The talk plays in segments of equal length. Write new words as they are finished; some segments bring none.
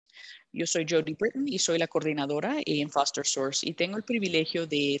Yo soy Jody Britton y soy la coordinadora en Foster Source y tengo el privilegio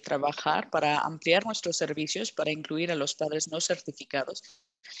de trabajar para ampliar nuestros servicios para incluir a los padres no certificados.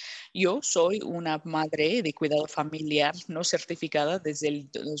 Yo soy una madre de cuidado familiar no certificada desde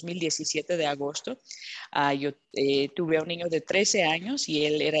el 2017 de agosto. Yo tuve a un niño de 13 años y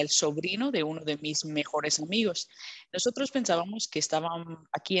él era el sobrino de uno de mis mejores amigos. Nosotros pensábamos que estaban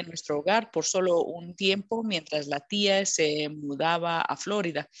aquí en nuestro hogar por solo un tiempo mientras la tía se mudaba a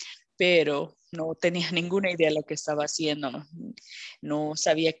Florida, pero no tenía ninguna idea de lo que estaba haciendo. No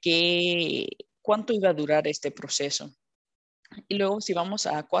sabía cuánto iba a durar este proceso. Y luego si vamos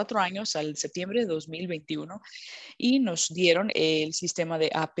a 4 años, al septiembre de 2021, y nos dieron el sistema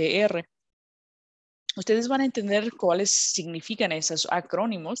de APR. Ustedes van a entender cuáles significan esos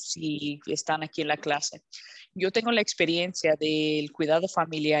acrónimos si están aquí en la clase. Yo tengo la experiencia del cuidado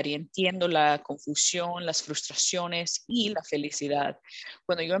familiar y entiendo la confusión, las frustraciones y la felicidad.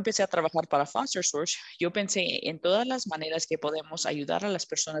 Cuando yo empecé a trabajar para Foster Source, yo pensé en todas las maneras que podemos ayudar a las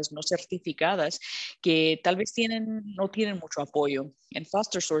personas no certificadas que tal vez no tienen mucho apoyo. En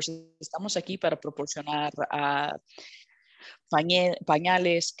Foster Source estamos aquí para proporcionar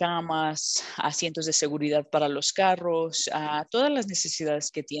pañales, camas, asientos de seguridad para los carros, todas las necesidades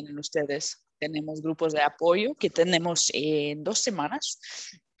que tienen ustedes. Tenemos grupos de apoyo que tenemos en 2 semanas.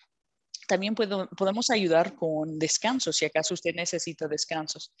 También podemos ayudar con descansos, si acaso usted necesita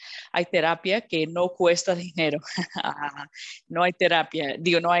descansos. Hay terapia que no cuesta dinero. No hay terapia,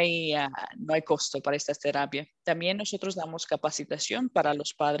 no hay costo para esta terapia. También nosotros damos capacitación para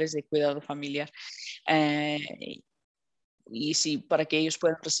los padres de cuidado familiar. Y si para que ellos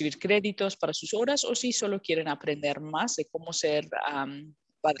puedan recibir créditos para sus horas o si solo quieren aprender más de cómo ser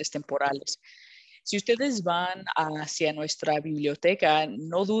padres temporales. Si ustedes van hacia nuestra biblioteca,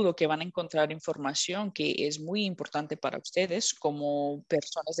 no dudo que van a encontrar información que es muy importante para ustedes como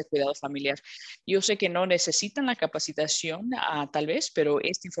personas de cuidado familiar. Yo sé que no necesitan la capacitación tal vez, pero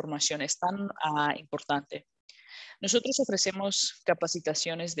esta información es tan importante. Nosotros ofrecemos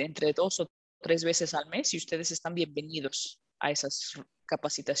capacitaciones de entre 2 o 3 veces al mes y ustedes están bienvenidos a esas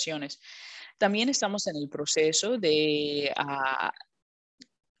capacitaciones. También estamos en el proceso de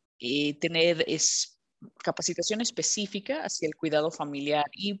tener capacitación específica hacia el cuidado familiar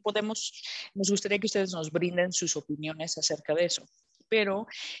y nos gustaría que ustedes nos brinden sus opiniones acerca de eso. Pero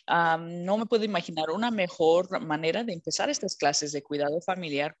no me puedo imaginar una mejor manera de empezar estas clases de cuidado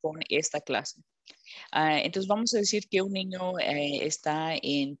familiar con esta clase. Entonces vamos a decir que un niño está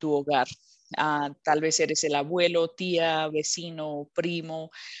en tu hogar. Tal vez eres el abuelo, tía, vecino, primo,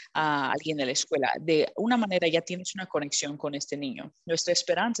 alguien de la escuela. De una manera ya tienes una conexión con este niño. Nuestra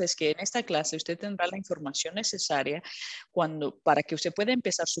esperanza es que en esta clase usted tendrá la información necesaria para que usted pueda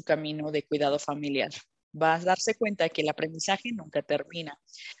empezar su camino de cuidado familiar. Va a darse cuenta que el aprendizaje nunca termina.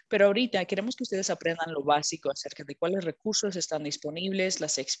 Pero ahorita queremos que ustedes aprendan lo básico acerca de cuáles recursos están disponibles,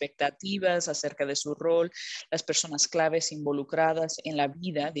 las expectativas acerca de su rol, las personas claves involucradas en la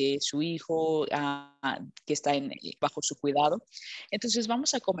vida de su hijo que está bajo su cuidado. Entonces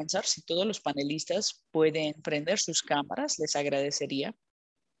vamos a comenzar. Si todos los panelistas pueden prender sus cámaras, les agradecería.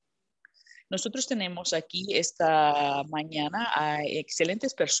 Nosotros tenemos aquí esta mañana a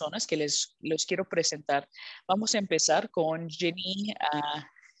excelentes personas que los quiero presentar. Vamos a empezar con Ginny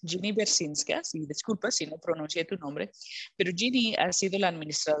Bersinska, y disculpa si no pronuncié tu nombre, pero Ginny ha sido la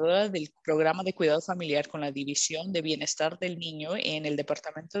administradora del programa de cuidado familiar con la División de Bienestar del Niño en el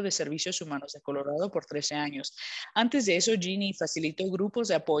Departamento de Servicios Humanos de Colorado por 13 años. Antes de eso, Ginny facilitó grupos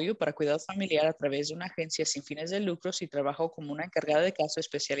de apoyo para cuidado familiar a través de una agencia sin fines de lucros y trabajó como una encargada de caso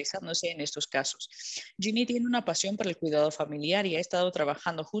especializándose en estos casos. Ginny tiene una pasión para el cuidado familiar y ha estado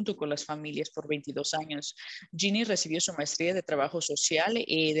trabajando junto con las familias por 22 años. Ginny recibió su maestría de trabajo social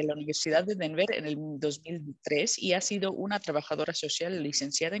de la Universidad de Denver en el 2003 y ha sido una trabajadora social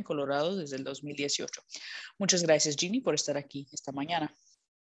licenciada en Colorado desde el 2018. Muchas gracias, Ginny, por estar aquí esta mañana.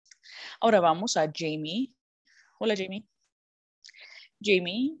 Ahora vamos a Jamie. Hola, Jamie.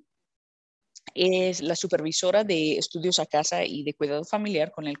 Jamie es la supervisora de estudios a casa y de cuidado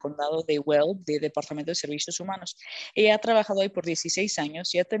familiar con el condado de Weld, de Departamento de Servicios Humanos. Ella ha trabajado ahí por 16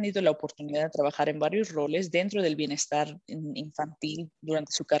 años y ha tenido la oportunidad de trabajar en varios roles dentro del bienestar infantil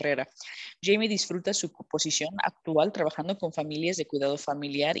durante su carrera. Jamie disfruta su posición actual trabajando con familias de cuidado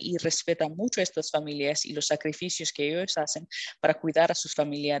familiar y respeta mucho a estas familias y los sacrificios que ellos hacen para cuidar a sus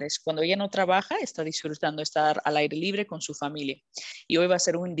familiares. Cuando ella no trabaja, está disfrutando estar al aire libre con su familia. Y hoy va a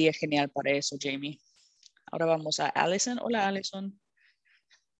ser un día genial para eso, Jamie. Ahora vamos a Allison. Hola, Allison.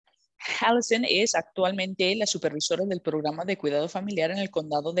 Allison es actualmente la supervisora del programa de cuidado familiar en el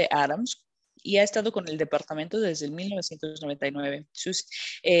condado de Adams y ha estado con el departamento desde el 1999. Sus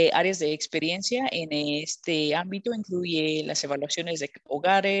áreas de experiencia en este ámbito incluye las evaluaciones de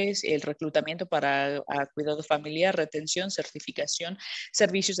hogares, el reclutamiento para cuidado familiar, retención, certificación,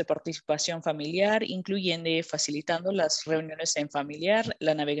 servicios de participación familiar, incluyendo facilitando las reuniones en familiar,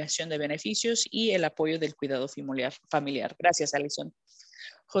 la navegación de beneficios y el apoyo del cuidado familiar. Gracias, Alison.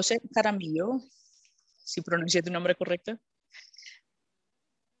 José Jaramillo, si pronuncié tu nombre correcto.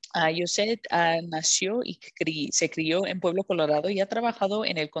 José nació y se crió en Pueblo, Colorado, y ha trabajado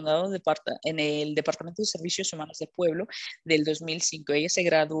en el condado en el Departamento de Servicios Humanos de Pueblo del 2005. Ella se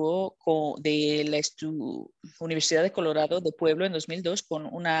graduó de la Universidad de Colorado de Pueblo en 2002 con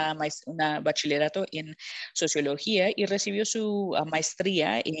una bachillerato en sociología y recibió su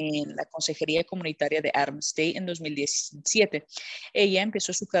maestría en la Consejería Comunitaria de Adams State en 2017. Ella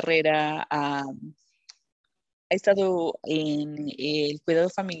empezó su carrera ha estado en el cuidado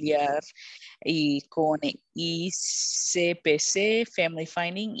familiar y con ICPC, Family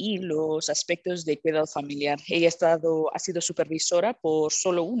Finding y los aspectos de cuidado familiar. Ella ha sido supervisora por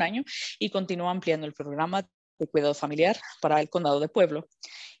solo un año y continúa ampliando el programa de cuidado familiar para el condado de Pueblo.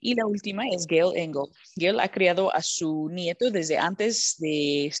 Y la última es Gail Engel. Gail ha criado a su nieto desde antes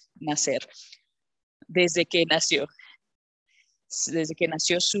de nacer, desde que nació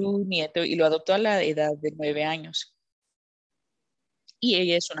su nieto y lo adoptó a la edad de 9 años. Y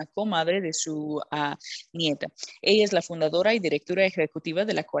ella es una comadre de su nieta. Ella es la fundadora y directora ejecutiva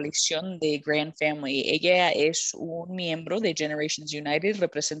de la coalición de Grand Family. Ella es un miembro de Generations United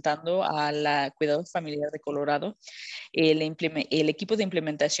representando a la cuidado familiar de Colorado, el equipo de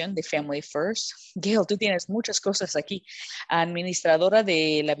implementación de Family First. Gail, tú tienes muchas cosas aquí. Administradora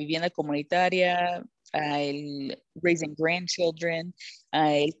de la vivienda comunitaria, el Raising Grandchildren,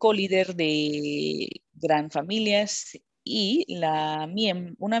 el co-líder de Gran Familias y una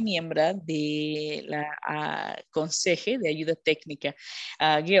miembro de la conseje de ayuda técnica.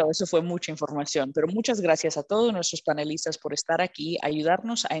 Gio, eso fue mucha información, pero muchas gracias a todos nuestros panelistas por estar aquí,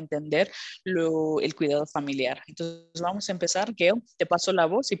 ayudarnos a entender el cuidado familiar. Entonces vamos a empezar. Gio, te paso la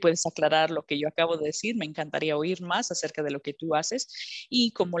voz y puedes aclarar lo que yo acabo de decir. Me encantaría oír más acerca de lo que tú haces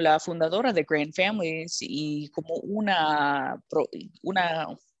y como la fundadora de Grand Families y como una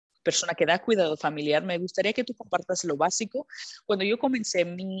persona que da cuidado familiar, me gustaría que tú compartas lo básico. Cuando yo comencé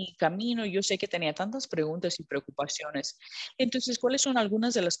mi camino, yo sé que tenía tantas preguntas y preocupaciones. Entonces, ¿cuáles son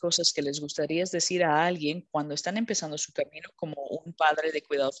algunas de las cosas que les gustaría decir a alguien cuando están empezando su camino como un padre de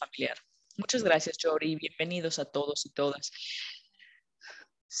cuidado familiar? Muchas gracias, Jory. Bienvenidos a todos y todas.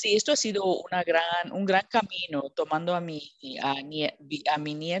 Sí, esto ha sido un gran camino tomando a mi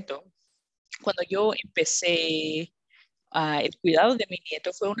nieto. Cuando yo empecé el cuidado de mi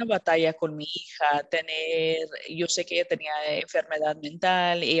nieto fue una batalla con mi hija, yo sé que ella tenía enfermedad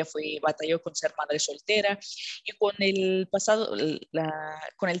mental, ella batalló con ser madre soltera y con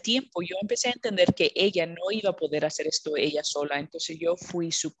con el tiempo yo empecé a entender que ella no iba a poder hacer esto ella sola, entonces yo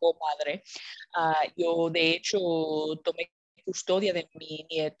fui su comadre. Yo de hecho tomé custodia de mi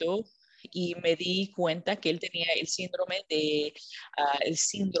nieto y me di cuenta que él tenía el síndrome de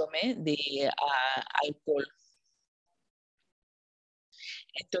alcohol.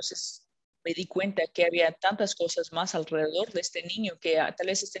 Entonces me di cuenta que había tantas cosas más alrededor de este niño, que tal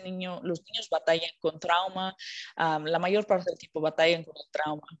vez los niños batallan con trauma, la mayor parte del tiempo batallan con el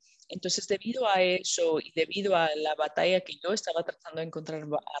trauma. Entonces, debido a eso y debido a la batalla que yo estaba tratando de encontrar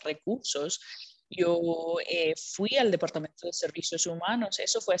recursos, yo fui al Departamento de Servicios Humanos,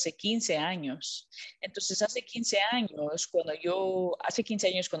 eso fue hace 15 años. Entonces, hace 15 años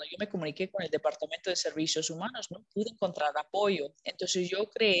cuando yo me comuniqué con el Departamento de Servicios Humanos, no pude encontrar apoyo. Entonces, yo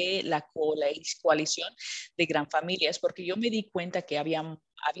creé la coalición de Gran Familias porque yo me di cuenta que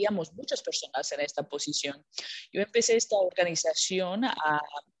habíamos muchas personas en esta posición. Yo empecé esta organización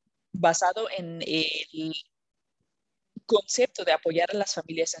basado en el concepto de apoyar a las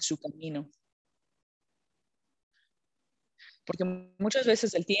familias en su camino. Porque muchas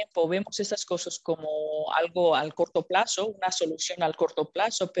veces del tiempo vemos estas cosas como algo al corto plazo, una solución al corto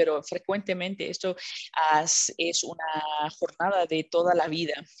plazo, pero frecuentemente esto es una jornada de toda la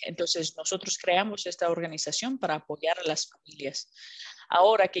vida. Entonces nosotros creamos esta organización para apoyar a las familias.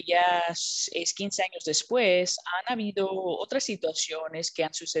 Ahora que ya es 15 años después, han habido otras situaciones que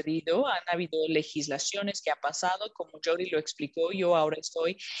han sucedido, han habido legislaciones que han pasado, como Jody lo explicó, yo ahora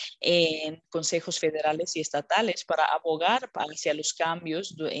estoy en consejos federales y estatales para abogar hacia los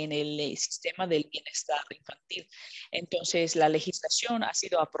cambios en el sistema del bienestar infantil. Entonces, la legislación ha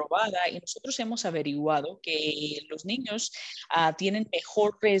sido aprobada y nosotros hemos averiguado que los niños tienen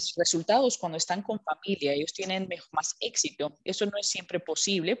mejores resultados cuando están con familia, ellos tienen más éxito. Eso no es siempre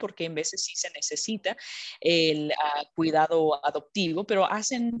posible, porque en veces sí se necesita el cuidado adoptivo, pero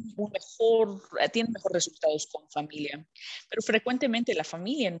tienen mejores resultados con familia. Pero frecuentemente la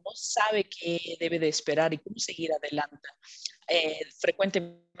familia no sabe qué debe de esperar y cómo seguir adelante.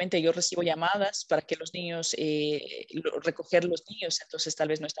 Frecuentemente yo recibo llamadas para que los niños, recoger los niños, entonces tal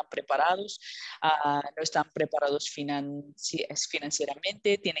vez no están preparados, no están preparados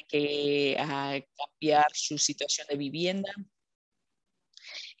financieramente, tienen que cambiar su situación de vivienda,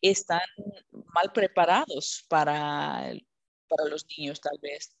 están mal preparados para los niños tal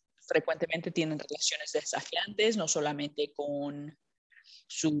vez. Frecuentemente tienen relaciones desafiantes, no solamente con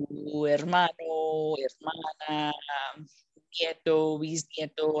su hermano, hermana, nieto,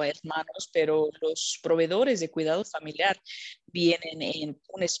 bisnieto, hermanos, pero los proveedores de cuidado familiar vienen en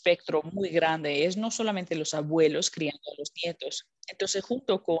un espectro muy grande. Es no solamente los abuelos criando a los nietos. Entonces,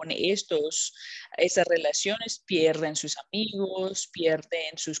 junto con esas relaciones, pierden sus amigos,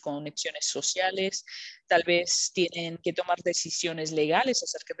 pierden sus conexiones sociales, tal vez tienen que tomar decisiones legales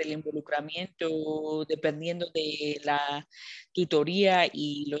acerca del involucramiento, dependiendo de la tutoría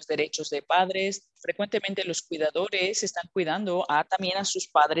y los derechos de padres. Frecuentemente los cuidadores están cuidando también a sus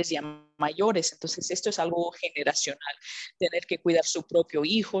padres ya mayores. Entonces, esto es algo generacional. Tener que cuidar su propio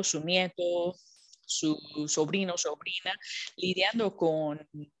hijo, su nieto, su sobrino, sobrina, lidiando con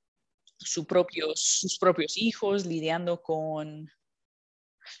sus propios hijos, lidiando con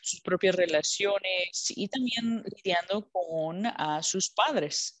sus propias relaciones y también lidiando con sus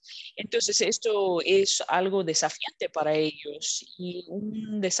padres. Entonces, esto es algo desafiante para ellos y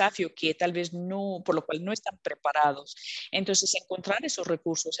un desafío que tal vez no, por lo cual no están preparados. Entonces, encontrar esos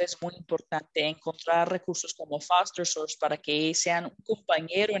recursos es muy importante, encontrar recursos como Foster Source para que sean un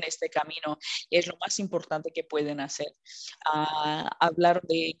compañero en este camino es lo más importante que pueden hacer. Hablar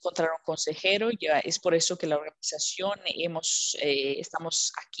de encontrar un consejero, ya es por eso que la organización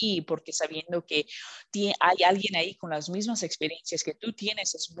estamos aquí, porque sabiendo que hay alguien ahí con las mismas experiencias que tú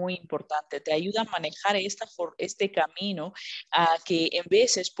tienes es muy importante. Te ayuda a manejar este camino que en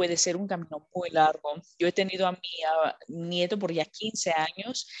veces puede ser un camino muy largo. Yo he tenido a mi nieto por ya 15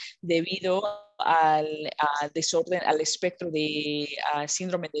 años debido al desorden, al espectro de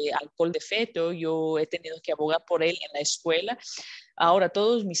síndrome de alcohol de feto. Yo he tenido que abogar por él en la escuela. Ahora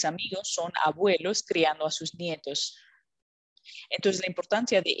todos mis amigos son abuelos criando a sus nietos. Entonces, la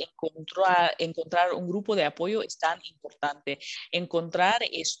importancia de encontrar un grupo de apoyo es tan importante. Encontrar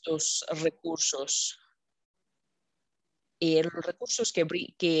estos recursos, los recursos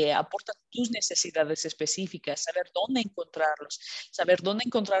que aportan tus necesidades específicas, saber dónde encontrarlos, saber dónde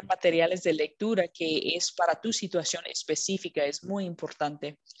encontrar materiales de lectura que es para tu situación específica, es muy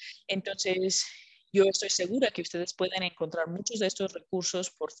importante. Entonces, yo estoy segura que ustedes pueden encontrar muchos de estos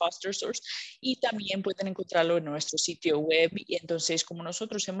recursos por Foster Source y también pueden encontrarlo en nuestro sitio web. Y entonces, como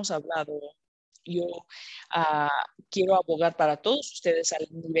nosotros hemos hablado, yo quiero abogar para todos ustedes al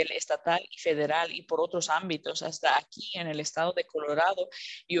nivel estatal y federal y por otros ámbitos. Hasta aquí en el estado de Colorado,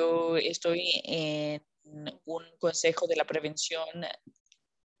 yo estoy en un consejo de la prevención.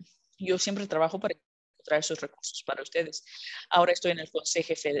 Yo siempre trabajo para encontrar esos recursos para ustedes. Ahora estoy en el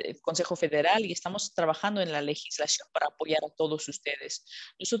Consejo Federal y estamos trabajando en la legislación para apoyar a todos ustedes.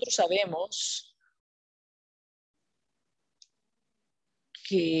 Nosotros sabemos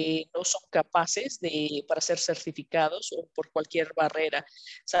que no son capaces para ser certificados o por cualquier barrera.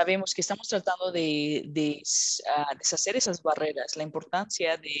 Sabemos que estamos tratando de deshacer esas barreras, la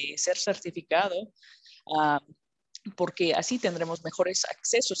importancia de ser certificado, uh, porque así tendremos mejores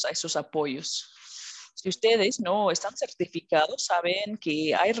accesos a esos apoyos. Si ustedes no están certificados, saben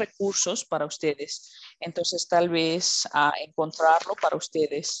que hay recursos para ustedes. Entonces, tal vez encontrarlo para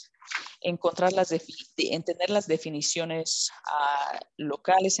ustedes, entender las definiciones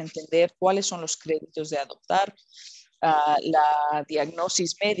locales, entender cuáles son los créditos de adoptar, la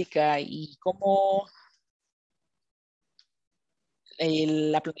diagnosis médica y cómo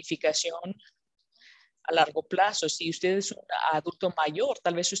la planificación a largo plazo. Si usted es un adulto mayor,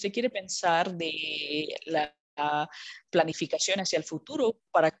 tal vez usted quiere pensar de la planificación hacia el futuro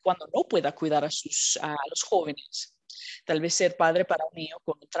para cuando no pueda cuidar a los jóvenes. Tal vez ser padre para un niño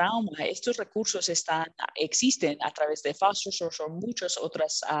con un trauma. Estos recursos existen a través de Foster Source o muchas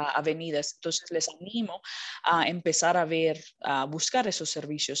otras avenidas. Entonces les animo a empezar a buscar esos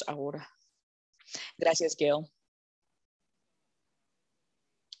servicios ahora. Gracias, Gail.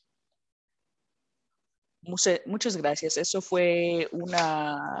 Muchas gracias. Eso fue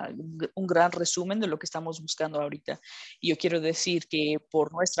un gran resumen de lo que estamos buscando ahorita. Y yo quiero decir que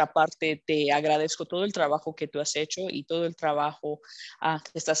por nuestra parte te agradezco todo el trabajo que tú has hecho y todo el trabajo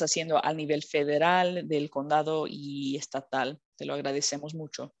que estás haciendo a nivel federal, del condado y estatal. Te lo agradecemos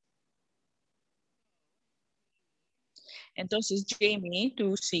mucho. Entonces, Jamie,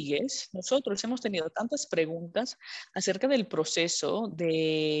 tú sigues. Nosotros hemos tenido tantas preguntas acerca del proceso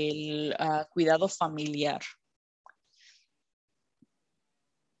del cuidado familiar.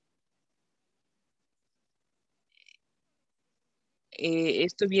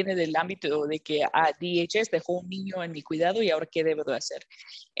 Esto viene del ámbito de que DHS dejó un niño en mi cuidado y ahora qué debo de hacer.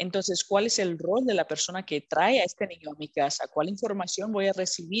 Entonces, ¿cuál es el rol de la persona que trae a este niño a mi casa? ¿Cuál información voy a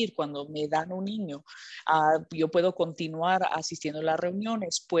recibir cuando me dan un niño? Yo puedo continuar asistiendo a las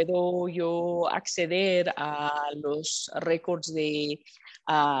reuniones, puedo yo acceder a los récords de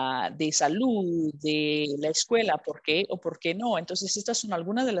salud, de la escuela, ¿por qué o por qué no? Entonces, estas son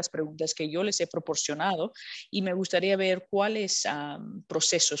algunas de las preguntas que yo les he proporcionado y me gustaría ver cuáles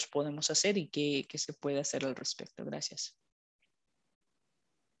procesos podemos hacer y qué se puede hacer al respecto. Gracias.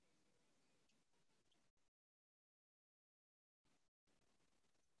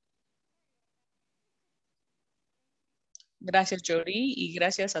 Gracias, Jody, y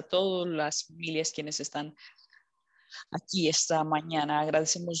gracias a todas las familias quienes están aquí esta mañana.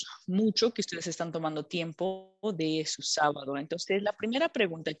 Agradecemos mucho que ustedes están tomando tiempo de su sábado. Entonces, la primera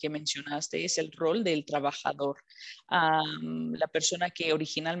pregunta que mencionaste es el rol del trabajador. La persona que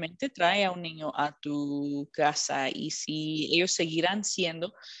originalmente trae a un niño a tu casa y si ellos seguirán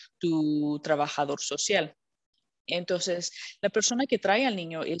siendo tu trabajador social. Entonces, la persona que trae al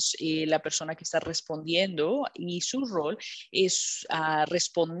niño es la persona que está respondiendo y su rol es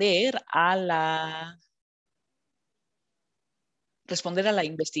responder a la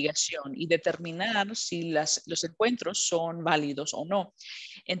investigación y determinar si los encuentros son válidos o no.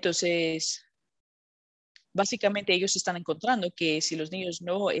 Entonces, básicamente ellos están encontrando que si los niños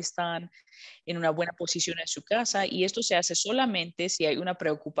no están en una buena posición en su casa y esto se hace solamente si hay una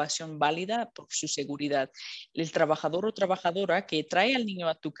preocupación válida por su seguridad. El trabajador o trabajadora que trae al niño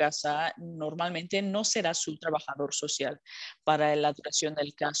a tu casa normalmente no será su trabajador social para la duración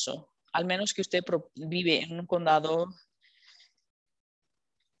del caso, al menos que usted vive en un condado,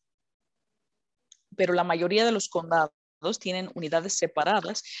 pero la mayoría de los condados tienen unidades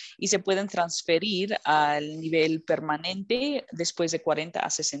separadas y se pueden transferir al nivel permanente después de 40 a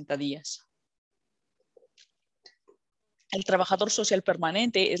 60 días. El trabajador social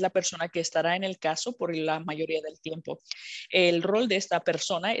permanente es la persona que estará en el caso por la mayoría del tiempo. El rol de esta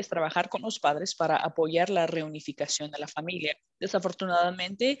persona es trabajar con los padres para apoyar la reunificación de la familia.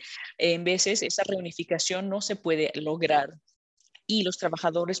 Desafortunadamente, en veces esa reunificación no se puede lograr y los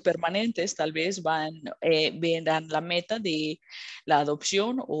trabajadores permanentes tal vez verán la meta de la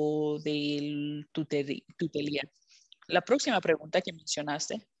adopción o del tutelía. La próxima pregunta que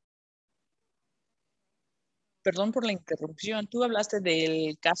mencionaste, perdón por la interrupción, tú hablaste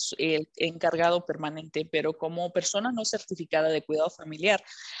del caso, el encargado permanente, pero como persona no certificada de cuidado familiar,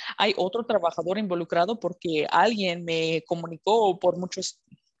 hay otro trabajador involucrado porque alguien me comunicó por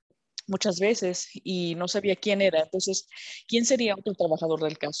muchas veces y no sabía quién era. Entonces, ¿quién sería otro trabajador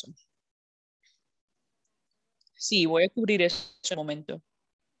del caso? Sí, voy a cubrir eso en un momento.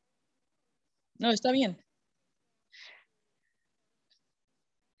 No, está bien.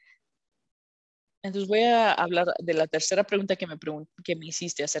 Entonces voy a hablar de la tercera pregunta que me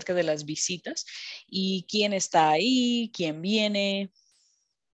hiciste acerca de las visitas y quién está ahí, quién viene.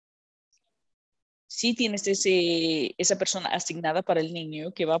 Si tienes esa persona asignada para el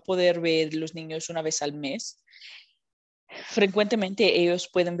niño que va a poder ver los niños una vez al mes. Frecuentemente ellos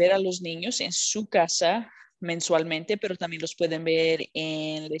pueden ver a los niños en su casa mensualmente, pero también los pueden ver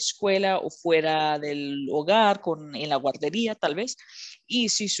en la escuela o fuera del hogar, en la guardería tal vez. Y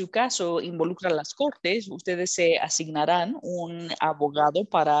si su caso involucra las cortes, ustedes se asignarán un abogado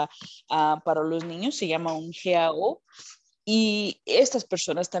para los niños, se llama un GAO, y estas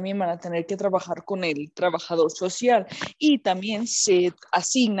personas también van a tener que trabajar con el trabajador social y también se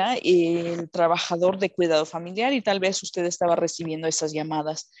asigna el trabajador de cuidado familiar y tal vez usted estaba recibiendo esas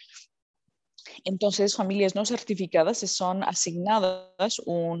llamadas. Entonces, familias no certificadas se son asignadas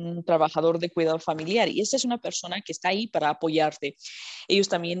un trabajador de cuidado familiar y esta es una persona que está ahí para apoyarte. Ellos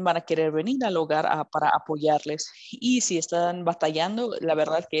también van a querer venir al hogar para apoyarles y si están batallando, la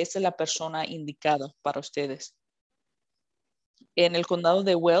verdad que esta es la persona indicada para ustedes. En el condado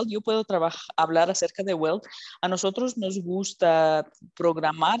de Weld, yo puedo hablar acerca de Weld. A nosotros nos gusta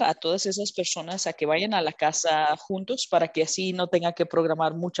programar a todas esas personas a que vayan a la casa juntos para que así no tenga que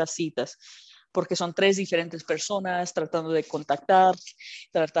programar muchas citas. porque son tres diferentes personas tratando de contactar,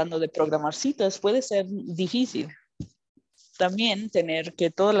 tratando de programar citas, puede ser difícil. También tener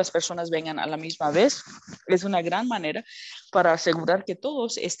que todas las personas vengan a la misma vez es una gran manera para asegurar que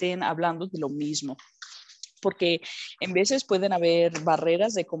todos estén hablando de lo mismo, porque en veces pueden haber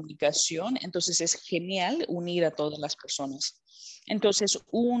barreras de comunicación, entonces es genial unir a todas las personas. Entonces,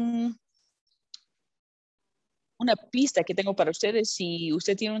 una pista que tengo para ustedes, si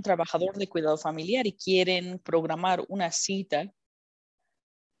usted tiene un trabajador de cuidado familiar y quieren programar una cita,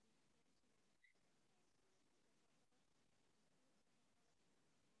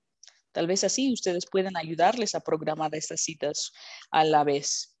 tal vez así ustedes pueden ayudarles a programar estas citas a la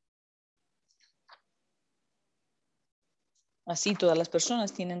vez. Así todas las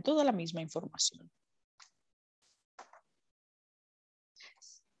personas tienen toda la misma información.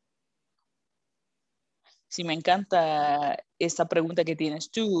 Sí, me encanta esta pregunta que tienes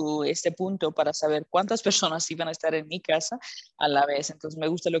tú, este punto para saber cuántas personas iban a estar en mi casa a la vez. Entonces, me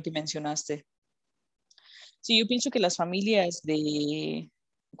gusta lo que mencionaste. Sí, yo pienso que las familias de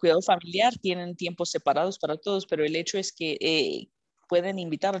cuidado familiar tienen tiempos separados para todos, pero el hecho es que pueden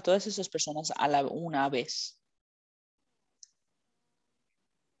invitar a todas esas personas a la una vez.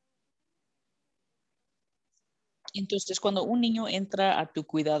 Entonces, cuando un niño entra a tu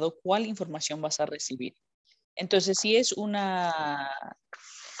cuidado, ¿cuál información vas a recibir? Entonces, si es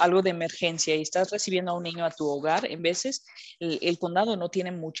algo de emergencia y estás recibiendo a un niño a tu hogar, en veces el condado no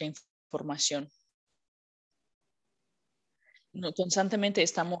tiene mucha información. No, constantemente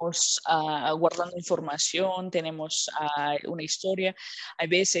estamos guardando información, tenemos una historia. Hay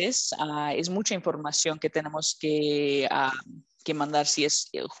veces es mucha información que tenemos que mandar si es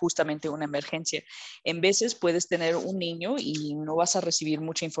justamente una emergencia. En veces puedes tener un niño y no vas a recibir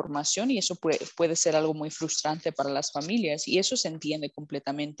mucha información y eso puede ser algo muy frustrante para las familias y eso se entiende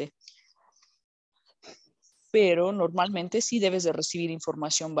completamente, pero normalmente sí debes de recibir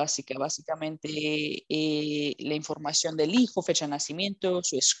información básica, básicamente la información del hijo, fecha de nacimiento,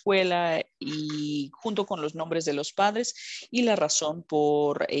 su escuela y junto con los nombres de los padres y la razón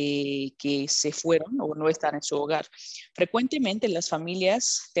por que se fueron o no están en su hogar. Frecuentemente las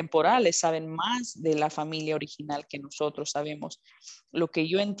familias temporales saben más de la familia original que nosotros sabemos. Lo que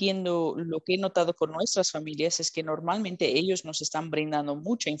yo entiendo, lo que he notado con nuestras familias es que normalmente ellos nos están brindando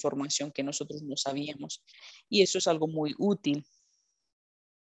mucha información que nosotros no sabíamos y eso es algo muy útil.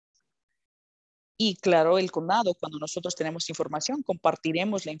 Y claro, el condado, cuando nosotros tenemos información,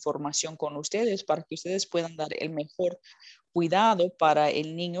 compartiremos la información con ustedes para que ustedes puedan dar el mejor cuidado para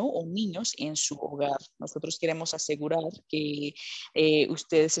el niño o niños en su hogar. Nosotros queremos asegurar que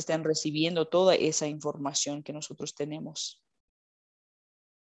ustedes estén recibiendo toda esa información que nosotros tenemos.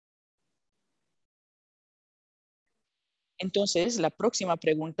 Entonces, la próxima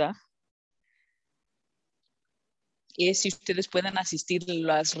pregunta es si ustedes pueden asistir a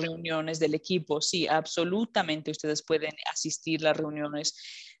las reuniones del equipo. Sí, absolutamente ustedes pueden asistir a las reuniones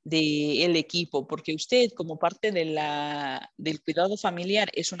del equipo, porque usted como parte del cuidado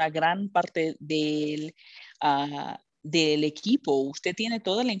familiar es una gran parte del equipo. Usted tiene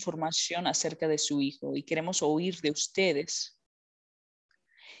toda la información acerca de su hijo y queremos oír de ustedes.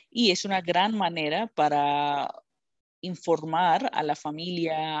 Y es una gran manera para informar a la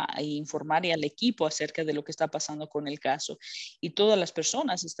familia e informar al equipo acerca de lo que está pasando con el caso. Y todas las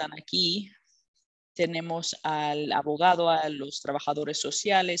personas están aquí. Tenemos al abogado, a los trabajadores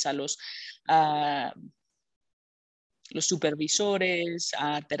sociales, a los supervisores,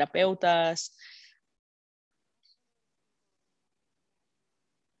 a terapeutas.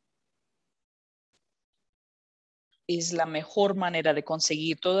 Es la mejor manera de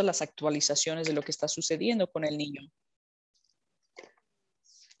conseguir todas las actualizaciones de lo que está sucediendo con el niño.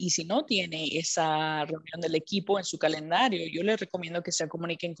 Y si no tiene esa reunión del equipo en su calendario, yo les recomiendo que se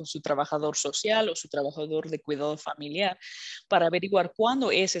comuniquen con su trabajador social o su trabajador de cuidado familiar para averiguar cuándo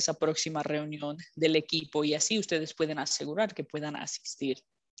es esa próxima reunión del equipo y así ustedes pueden asegurar que puedan asistir.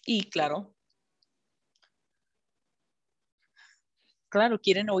 Y claro,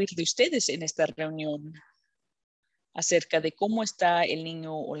 quieren oír de ustedes en esta reunión acerca de cómo está el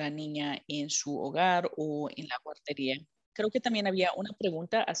niño o la niña en su hogar o en la guardería. Creo que también había una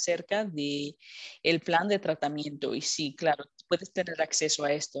pregunta acerca de el plan de tratamiento y sí, claro, puedes tener acceso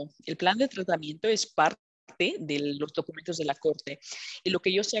a esto. El plan de tratamiento es parte de los documentos de la corte. Y lo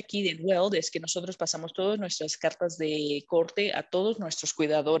que yo sé aquí de Weld es que nosotros pasamos todas nuestras cartas de corte a todos nuestros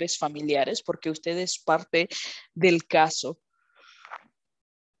cuidadores familiares porque usted es parte del caso.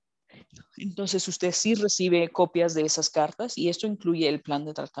 Entonces usted sí recibe copias de esas cartas y esto incluye el plan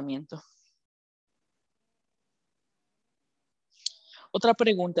de tratamiento. Otra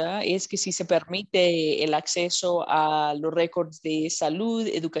pregunta es que si se permite el acceso a los récords de salud,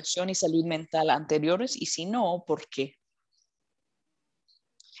 educación y salud mental anteriores y si no, ¿por qué?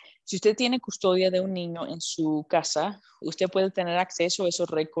 Si usted tiene custodia de un niño en su casa, usted puede tener acceso a esos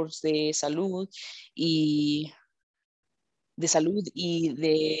récords y de salud y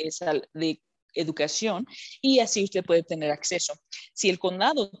de educación y así usted puede tener acceso. Si el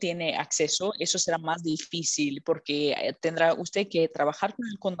condado tiene acceso, eso será más difícil porque tendrá usted que trabajar con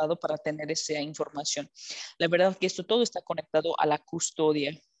el condado para tener esa información. La verdad que esto todo está conectado a la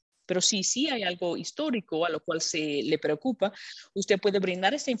custodia. Pero sí hay algo histórico a lo cual se le preocupa, usted puede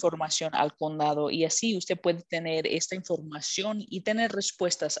brindar esta información al condado y así usted puede tener esta información y tener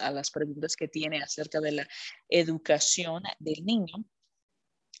respuestas a las preguntas que tiene acerca de la educación del niño,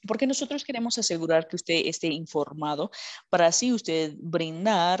 porque nosotros queremos asegurar que usted esté informado para así usted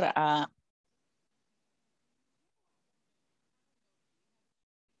brindar a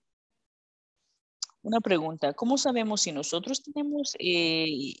una pregunta. ¿Cómo sabemos si nosotros tenemos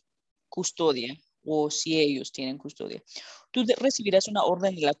custodia o si ellos tienen custodia? Tú recibirás una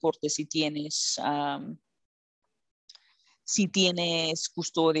orden de la corte si tienes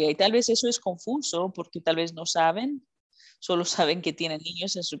custodia y tal vez eso es confuso porque tal vez no saben. Solo saben que tienen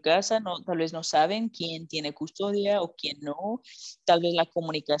niños en su casa, no, tal vez no saben quién tiene custodia o quién no. Tal vez la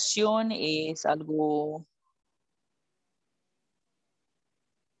comunicación es algo,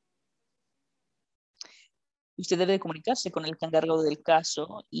 usted debe comunicarse con el encargado del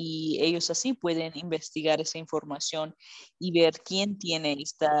caso y ellos así pueden investigar esa información y ver quién tiene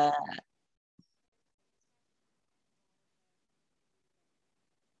esta,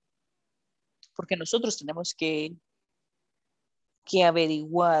 porque nosotros tenemos que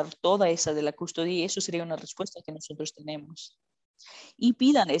averiguar toda esa de la custodia y eso sería una respuesta que nosotros tenemos. Y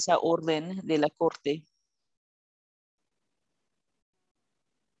pidan esa orden de la corte.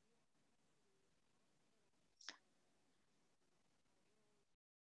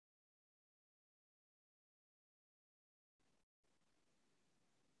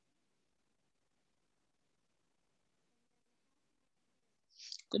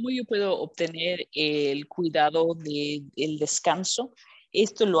 ¿Cómo yo puedo obtener el cuidado del descanso?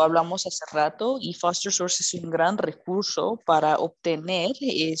 Esto lo hablamos hace rato y Foster Source es un gran recurso para obtener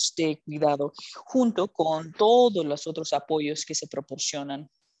este cuidado junto con todos los otros apoyos que se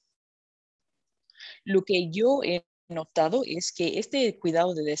proporcionan. Lo que yo he notado es que este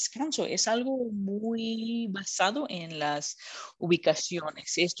cuidado de descanso es algo muy basado en las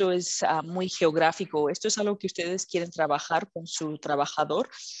ubicaciones. Esto es muy geográfico. Esto es algo que ustedes quieren trabajar con su trabajador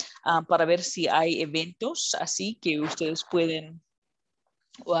para ver si hay eventos así que ustedes pueden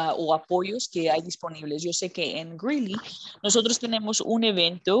o apoyos que hay disponibles. Yo sé que en Greeley nosotros tenemos un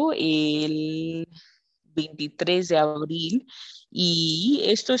evento el 23 de abril y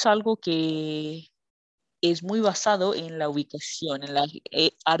esto es algo que es muy basado en la ubicación, en la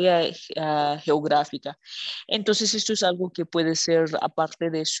área geográfica. Entonces, esto es algo que puede ser aparte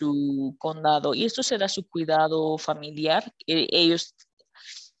de su condado y esto será su cuidado familiar. Ellos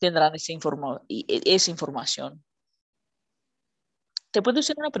tendrán esa información. Te puedo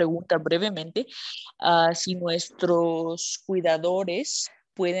hacer una pregunta brevemente. Si nuestros cuidadores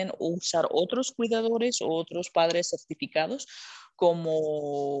pueden usar otros cuidadores o otros padres certificados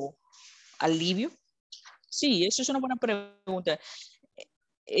como alivio. Sí, eso es una buena pregunta.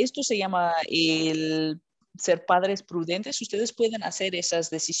 Esto se llama el ser padres prudentes. Ustedes pueden hacer esas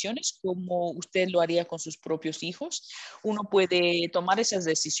decisiones como usted lo haría con sus propios hijos. Uno puede tomar esas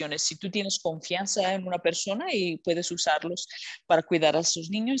decisiones. Si tú tienes confianza en una persona y puedes usarlos para cuidar a sus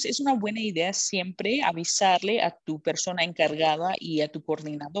niños, es una buena idea siempre avisarle a tu persona encargada y a tu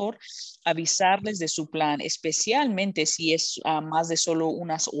coordinador, avisarles de su plan, especialmente si es más de solo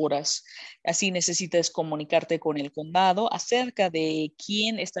unas horas. Así necesitas comunicarte con el condado acerca de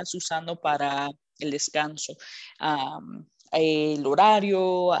quién estás usando para el descanso, el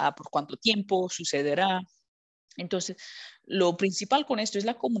horario, por cuánto tiempo sucederá. Entonces, lo principal con esto es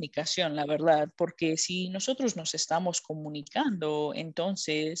la comunicación, la verdad, porque si nosotros nos estamos comunicando,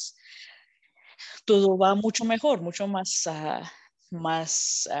 entonces todo va mucho mejor, mucho más,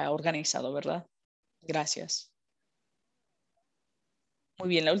 más organizado, ¿verdad? Gracias. Muy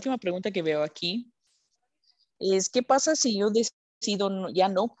bien, la última pregunta que veo aquí es, ¿qué pasa si yo decido ya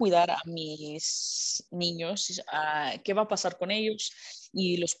no cuidar a mis niños? ¿Qué va a pasar con ellos?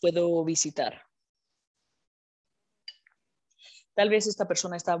 Y los puedo visitar. Tal vez esta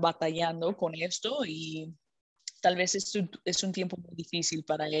persona está batallando con esto y tal vez es un tiempo muy difícil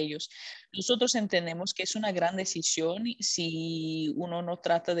para ellos. Nosotros entendemos que es una gran decisión si uno no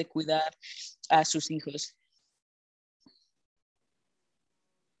trata de cuidar a sus hijos.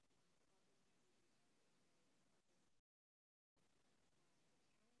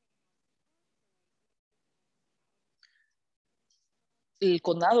 el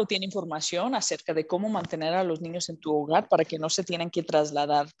condado tiene información acerca de cómo mantener a los niños en tu hogar para que no se tienen que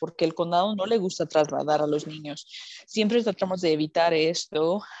trasladar, porque el condado no le gusta trasladar a los niños. Siempre tratamos de evitar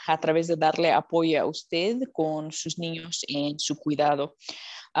esto a través de darle apoyo a usted con sus niños en su cuidado,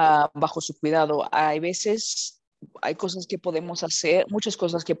 bajo su cuidado. Hay veces hay cosas que podemos hacer, muchas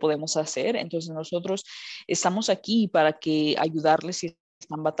cosas que podemos hacer. Entonces nosotros estamos aquí para que ayudarles si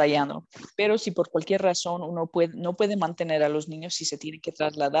están batallando. Pero si por cualquier razón no puede mantener a los niños, si se tienen que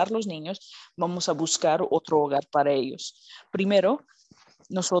trasladar los niños, vamos a buscar otro hogar para ellos. Primero,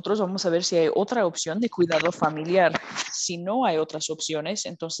 nosotros vamos a ver si hay otra opción de cuidado familiar. Si no hay otras opciones,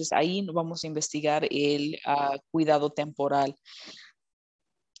 entonces ahí vamos a investigar el cuidado temporal.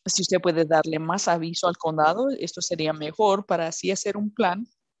 Si usted puede darle más aviso al condado, esto sería mejor para así hacer un plan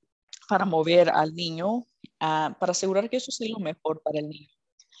para mover al niño, para asegurar que eso sea lo mejor para el niño.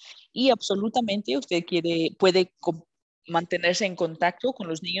 Y absolutamente usted puede mantenerse en contacto con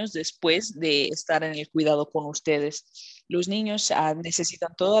los niños después de estar en el cuidado con ustedes. Los niños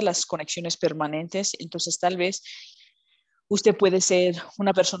necesitan todas las conexiones permanentes, entonces tal vez usted puede ser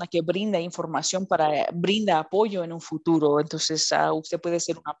una persona que brinda información brinda apoyo en un futuro. Entonces, usted puede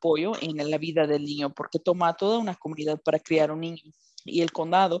ser un apoyo en la vida del niño porque toma toda una comunidad para criar un niño. Y el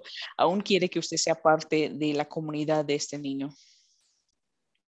condado aún quiere que usted sea parte de la comunidad de este niño.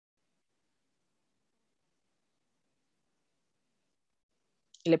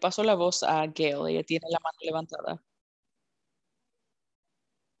 Le paso la voz a Gail, ella tiene la mano levantada.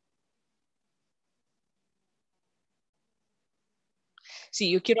 Sí,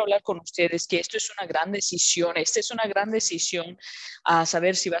 yo quiero hablar con ustedes que esto es una gran decisión. Esta es una gran decisión a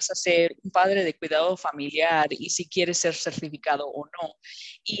saber si vas a ser un padre de cuidado familiar y si quieres ser certificado o no.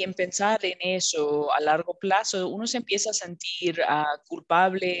 Y en pensar en eso a largo plazo, uno se empieza a sentir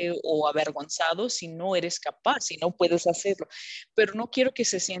culpable o avergonzado si no eres capaz, si no puedes hacerlo. Pero no quiero que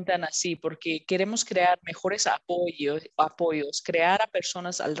se sientan así porque queremos crear mejores apoyos, crear a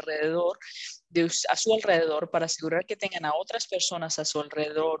personas alrededor a su alrededor para asegurar que tengan a otras personas a su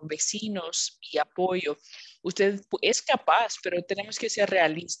alrededor, vecinos y apoyo. Usted es capaz, pero tenemos que ser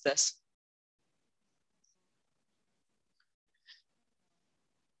realistas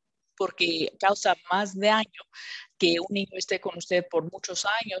porque causa más daño que un niño esté con usted por muchos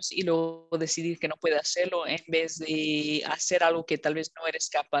años y luego decidir que no puede hacerlo en vez de hacer algo que tal vez no eres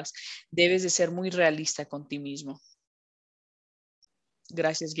capaz. Debes de ser muy realista con ti mismo.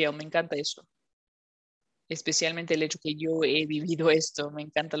 Gracias, Gail. Me encanta eso. Especialmente el hecho que yo he vivido esto, me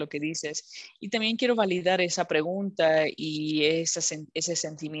encanta lo que dices. Y también quiero validar esa pregunta y ese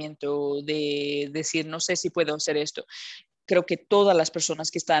sentimiento de decir, no sé si puedo hacer esto. Creo que todas las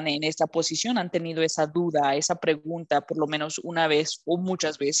personas que están en esta posición han tenido esa duda, esa pregunta, por lo menos una vez o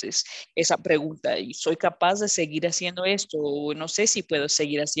muchas veces, esa pregunta, ¿y soy capaz de seguir haciendo esto? O no sé si puedo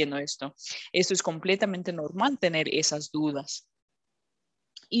seguir haciendo esto. Esto es completamente normal tener esas dudas.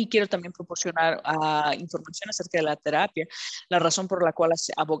 Y quiero también proporcionar información acerca de la terapia. La razón por la cual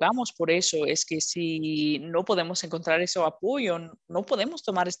abogamos por eso es que si no podemos encontrar ese apoyo, no podemos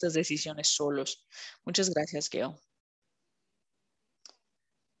tomar estas decisiones solos. Muchas gracias, Gail.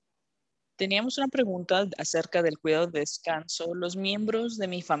 Teníamos una pregunta acerca del cuidado de descanso. Los miembros de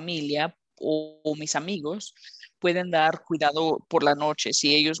mi familia o mis amigos pueden dar cuidado por la noche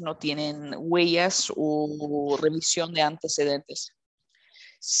si ellos no tienen huellas o revisión de antecedentes.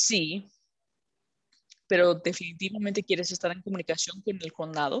 Sí, pero definitivamente quieres estar en comunicación con el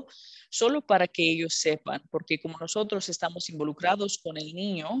condado solo para que ellos sepan, porque como nosotros estamos involucrados con el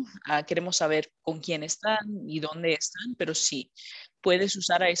niño, queremos saber con quién están y dónde están, pero sí, puedes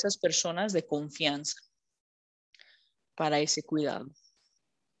usar a esas personas de confianza para ese cuidado.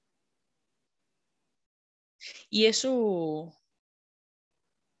 Y eso,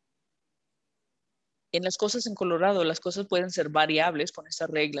 en las cosas en Colorado, las cosas pueden ser variables con estas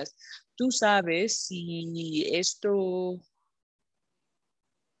reglas. Tú sabes si esto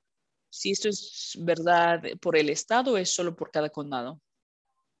es verdad por el estado o es solo por cada condado.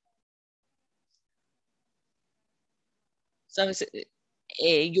 ¿Sabes?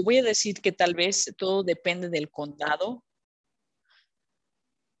 Yo voy a decir que tal vez todo depende del condado,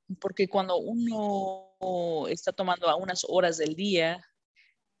 porque cuando uno está tomando a unas horas del día,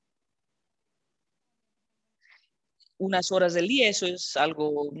 eso es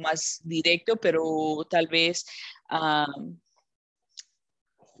algo más directo, pero tal vez ah,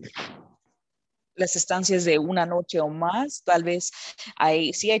 las estancias de una noche o más, tal vez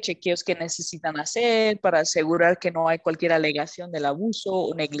sí hay chequeos que necesitan hacer para asegurar que no hay cualquier alegación del abuso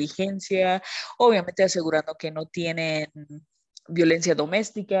o negligencia, obviamente asegurando que no tienen violencia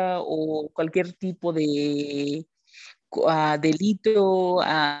doméstica o cualquier tipo delito.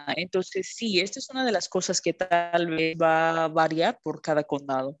 Entonces, sí, esta es una de las cosas que tal vez va a variar por cada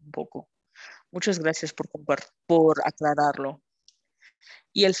condado un poco. Muchas gracias por aclararlo.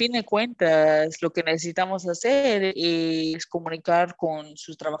 Y al fin de cuentas, lo que necesitamos hacer es comunicar con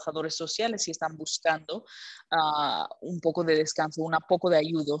sus trabajadores sociales si están buscando un poco de descanso, un poco de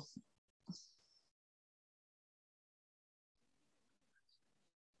ayuda.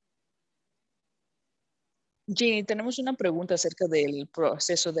 Jenny, tenemos una pregunta acerca del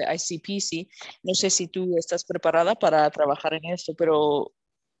proceso de ICPC. No sé si tú estás preparada para trabajar en esto, pero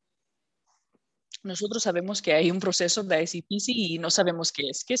nosotros sabemos que hay un proceso de ICPC y no sabemos qué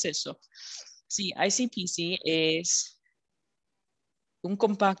es. ¿Qué es eso? Sí, ICPC es un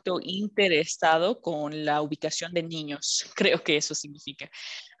compacto interestado con la ubicación de niños. Creo que eso significa.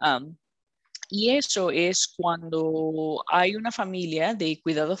 Um, y eso es cuando hay una familia de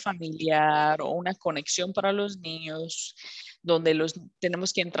cuidado familiar o una conexión para los niños, donde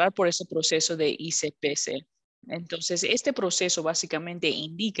tenemos que entrar por ese proceso de ICPC. Entonces, este proceso básicamente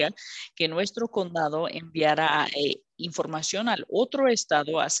indica que nuestro condado enviará información al otro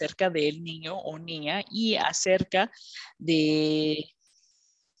estado acerca del niño o niña y acerca de...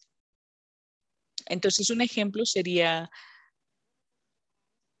 Entonces, un ejemplo sería,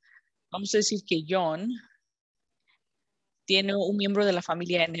 vamos a decir que John tiene un miembro de la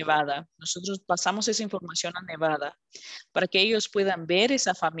familia en Nevada. Nosotros pasamos esa información a Nevada para que ellos puedan ver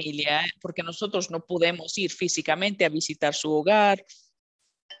esa familia, porque nosotros no podemos ir físicamente a visitar su hogar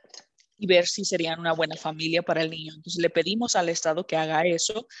y ver si serían una buena familia para el niño. Entonces le pedimos al estado que haga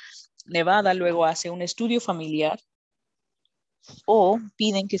eso. Nevada luego hace un estudio familiar o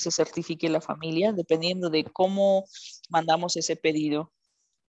piden que se certifique la familia, dependiendo de cómo mandamos ese pedido.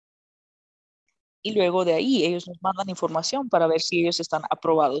 Y luego de ahí ellos nos mandan información para ver si ellos están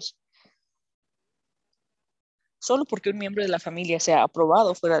aprobados. Solo porque un miembro de la familia sea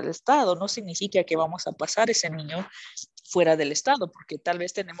aprobado fuera del estado no significa que vamos a pasar ese niño fuera del estado, porque tal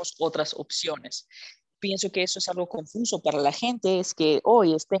vez tenemos otras opciones. Pienso que eso es algo confuso para la gente, es que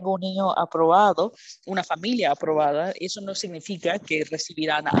hoy tengo un niño aprobado, una familia aprobada, eso no significa que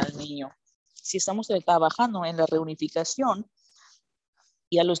recibirán al niño. Si estamos trabajando en la reunificación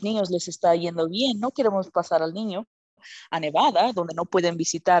y a los niños les está yendo bien, no queremos pasar al niño a Nevada, donde no pueden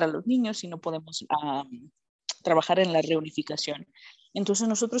visitar a los niños y no podemos trabajar en la reunificación. Entonces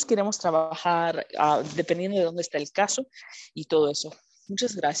nosotros queremos trabajar dependiendo de dónde está el caso y todo eso.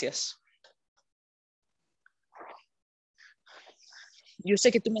 Muchas gracias. Yo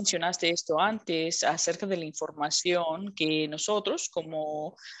sé que tú mencionaste esto antes acerca de la información que nosotros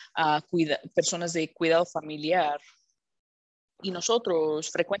como personas de cuidado familiar y nosotros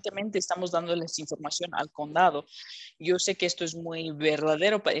frecuentemente estamos dándoles información al condado. Yo sé que esto es muy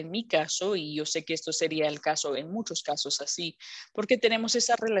verdadero en mi caso y yo sé que esto sería el caso en muchos casos así, porque tenemos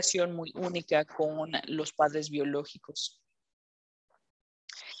esa relación muy única con los padres biológicos.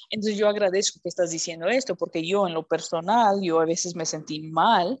 Entonces yo agradezco que estás diciendo esto, porque yo en lo personal, yo a veces me sentí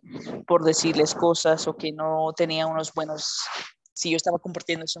mal por decirles cosas o que no tenía unos buenos, si yo estaba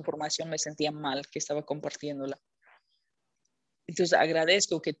compartiendo esa información, me sentía mal que estaba compartiéndola. Entonces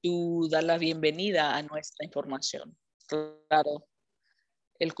agradezco que tú das la bienvenida a nuestra información. Claro,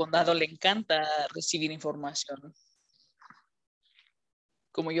 el condado le encanta recibir información.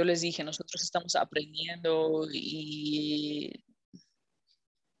 Como yo les dije, nosotros estamos aprendiendo y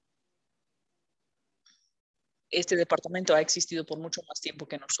este departamento ha existido por mucho más tiempo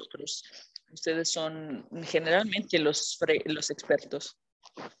que nosotros. Ustedes son generalmente los expertos.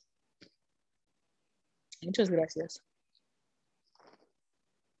 Muchas gracias.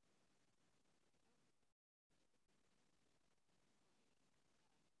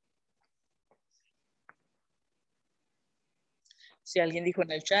 Si alguien dijo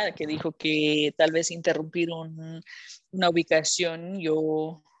en el chat que dijo que tal vez interrumpir una ubicación,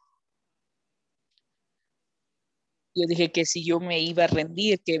 yo dije que si yo me iba a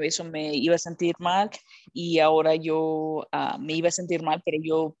rendir, que eso me iba a sentir mal y ahora yo me iba a sentir mal, pero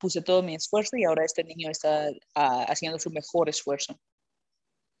yo puse todo mi esfuerzo y ahora este niño está haciendo su mejor esfuerzo.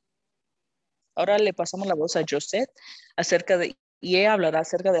 Ahora le pasamos la voz a Josette y ella hablará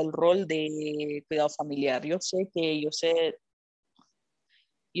acerca del rol de cuidado familiar.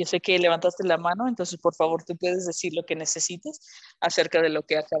 Yo sé que levantaste la mano, entonces por favor tú puedes decir lo que necesites acerca de lo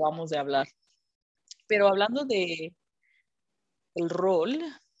que acabamos de hablar. Pero hablando de el rol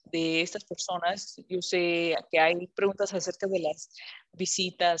de estas personas, yo sé que hay preguntas acerca de las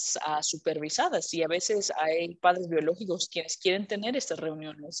visitas supervisadas y a veces hay padres biológicos quienes quieren tener estas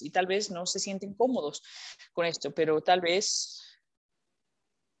reuniones y tal vez no se sienten cómodos con esto, pero tal vez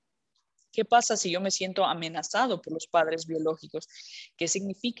 ¿Qué pasa si yo me siento amenazado por los padres biológicos? ¿Qué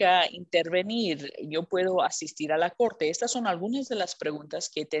significa intervenir? ¿Yo puedo asistir a la corte? Estas son algunas de las preguntas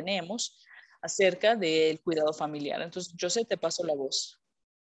que tenemos acerca del cuidado familiar. Entonces, José, te paso la voz.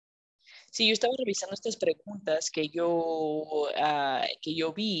 Sí, yo estaba revisando estas preguntas que yo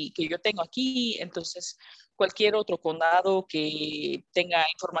vi, que yo tengo aquí. Entonces, cualquier otro condado que tenga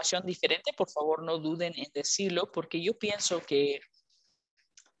información diferente, por favor, no duden en decirlo, porque yo pienso que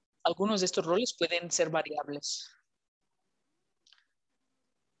algunos de estos roles pueden ser variables.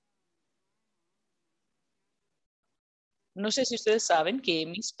 No sé si ustedes saben que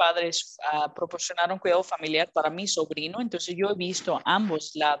mis padres proporcionaron cuidado familiar para mi sobrino, entonces yo he visto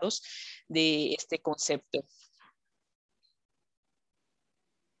ambos lados de este concepto.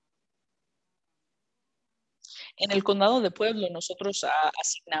 En el condado de Pueblo nosotros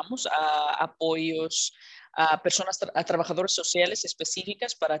asignamos apoyos a personas, a trabajadores sociales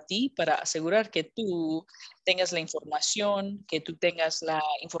específicas para ti, para asegurar que tú tengas la información, que tú tengas la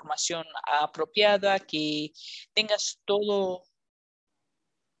información apropiada, que tengas todo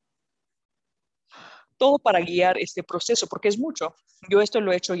para guiar este proceso, porque es mucho. Yo esto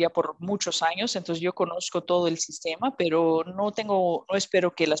lo he hecho ya por muchos años, entonces yo conozco todo el sistema, pero no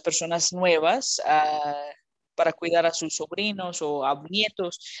espero que las personas nuevas para cuidar a sus sobrinos o a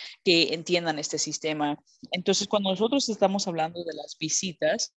nietos que entiendan este sistema. Entonces, cuando nosotros estamos hablando de las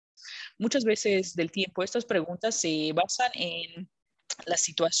visitas, muchas veces del tiempo, estas preguntas se basan en las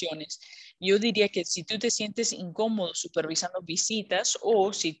situaciones. Yo diría que si tú te sientes incómodo supervisando visitas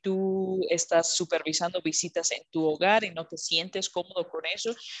o si tú estás supervisando visitas en tu hogar y no te sientes cómodo con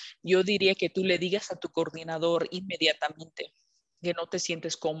eso, yo diría que tú le digas a tu coordinador inmediatamente que no te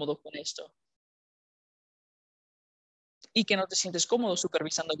sientes cómodo con esto y que no te sientes cómodo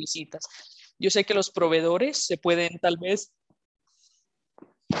supervisando visitas. Yo sé que los proveedores se pueden tal vez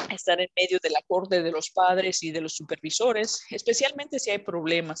estar en medio de la corte de los padres y de los supervisores, especialmente si hay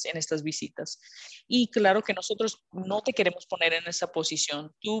problemas en estas visitas. Y claro que nosotros no te queremos poner en esa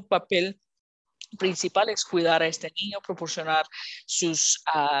posición. Tu papel principal es cuidar a este niño, proporcionar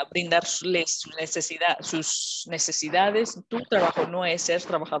brindarles sus necesidades. Tu trabajo no es ser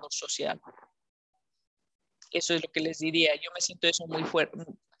trabajador social. Eso es lo que les diría. Yo me siento eso muy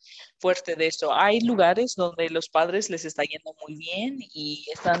fuerte de esto. Hay lugares donde los padres les está yendo muy bien y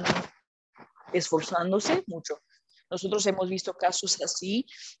están esforzándose mucho. Nosotros hemos visto casos así,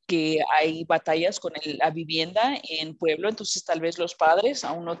 que hay batallas con la vivienda en pueblo, entonces tal vez los padres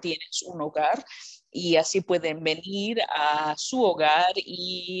aún no tienen un hogar y así pueden venir a su hogar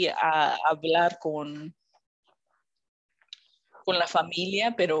y a hablar con la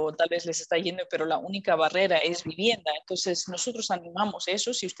familia, pero tal vez les está yendo, pero la única barrera es vivienda. Entonces nosotros animamos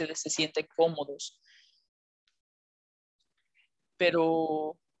eso si ustedes se sienten cómodos,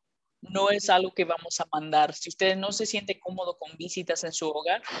 pero no es algo que vamos a mandar. Si usted no se siente cómodo con visitas en su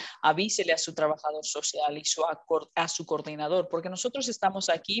hogar, avísele a su trabajador social y a su coordinador, porque nosotros estamos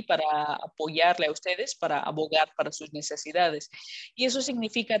aquí para apoyarle a ustedes, para abogar para sus necesidades. Y eso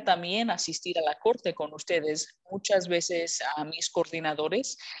significa también asistir a la corte con ustedes. Muchas veces a mis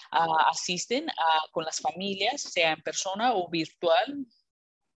coordinadores asisten con las familias, sea en persona o virtual.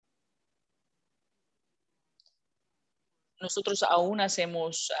 Nosotros aún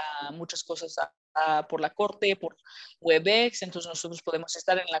hacemos muchas cosas por la corte, por WebEx, entonces nosotros podemos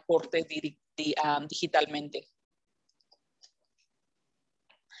estar en la corte digitalmente.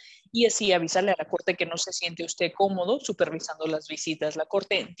 Y así avisarle a la corte que no se siente usted cómodo supervisando las visitas. La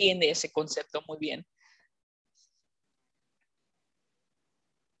corte entiende ese concepto muy bien.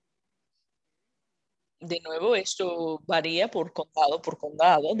 De nuevo, esto varía por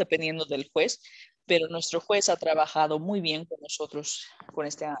condado, dependiendo del juez, pero nuestro juez ha trabajado muy bien con nosotros con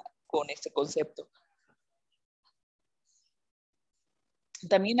este concepto.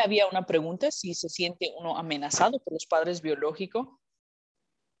 También había una pregunta si se siente uno amenazado por los padres biológicos.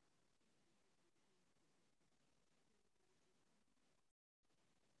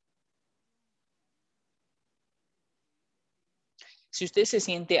 Si usted se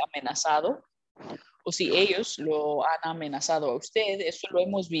siente amenazado o si ellos lo han amenazado a usted, eso lo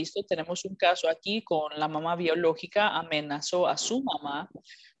hemos visto. Tenemos un caso aquí con la mamá biológica amenazó a su mamá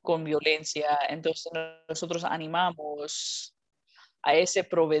con violencia. Entonces nosotros animamos a ese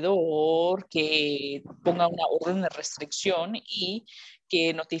proveedor que ponga una orden de restricción y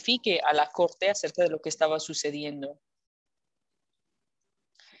que notifique a la corte acerca de lo que estaba sucediendo.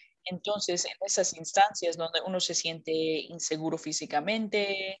 Entonces, en esas instancias donde uno se siente inseguro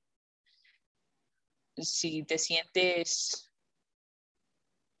físicamente, si te sientes,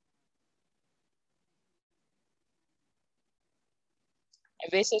 A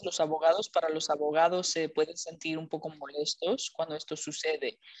veces para los abogados se pueden sentir un poco molestos cuando esto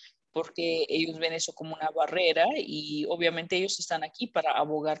sucede, porque ellos ven eso como una barrera y obviamente ellos están aquí para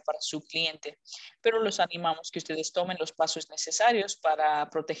abogar para su cliente, pero los animamos que ustedes tomen los pasos necesarios para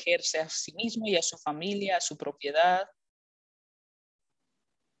protegerse a sí mismo y a su familia, a su propiedad.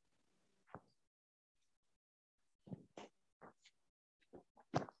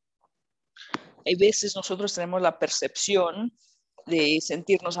 Hay veces nosotros tenemos la percepción de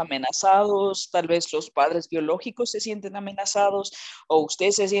sentirnos amenazados, tal vez los padres biológicos se sienten amenazados o usted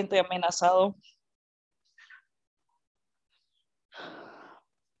se siente amenazado.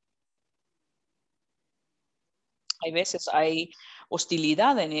 Hay veces hay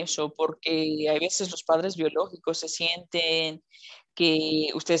hostilidad en eso porque hay veces los padres biológicos se sienten que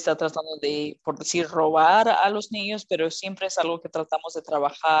usted está tratando de, por decir, robar a los niños, pero siempre es algo que tratamos de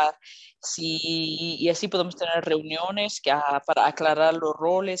trabajar. Sí, y así podemos tener reuniones para aclarar los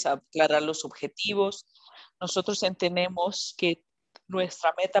roles, aclarar los objetivos. Nosotros entendemos que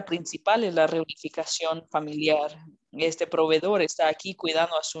nuestra meta principal es la reunificación familiar. Este proveedor está aquí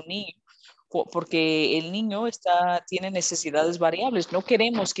cuidando a su niño porque el niño tiene necesidades variables. No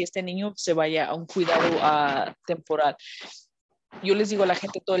queremos que este niño se vaya a un cuidado temporal. Yo les digo a la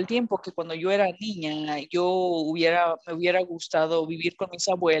gente todo el tiempo que cuando yo era niña, me hubiera gustado vivir con mis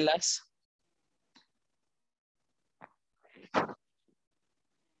abuelas.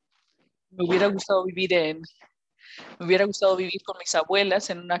 Me hubiera gustado me hubiera gustado vivir con mis abuelas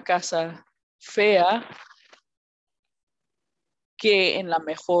en una casa fea que en la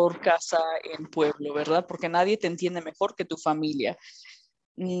mejor casa en pueblo, ¿verdad? Porque nadie te entiende mejor que tu familia.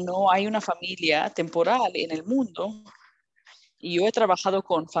 No hay una familia temporal en el mundo y yo he trabajado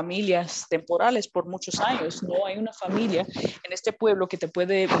con familias temporales por muchos años. No hay una familia en este pueblo que te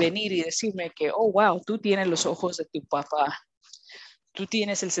puede venir y decirme que, oh, wow, tú tienes los ojos de tu papá, tú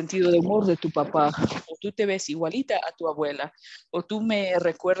tienes el sentido de humor de tu papá, o tú te ves igualita a tu abuela, o tú me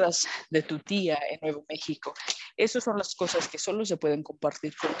recuerdas de tu tía en Nuevo México. Esas son las cosas que solo se pueden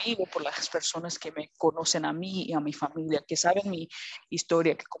compartir conmigo por las personas que me conocen a mí y a mi familia, que saben mi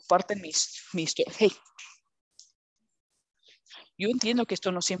historia, que comparten mi historia. Hey, yo entiendo que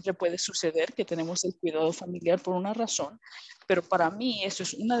esto no siempre puede suceder, que tenemos el cuidado familiar por una razón, pero para mí eso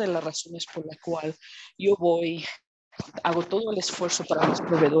es una de las razones por la cual yo hago todo el esfuerzo para los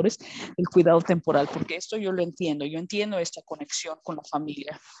proveedores del cuidado temporal, porque esto yo entiendo esta conexión con la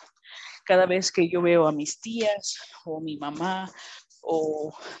familia. Cada vez que yo veo a mis tías o mi mamá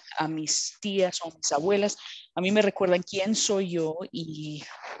o a mis tías o a mis abuelas, a mí me recuerdan quién soy yo y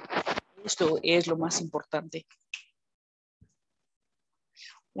esto es lo más importante.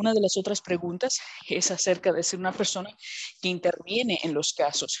 Una de las otras preguntas es acerca de ser una persona que interviene en los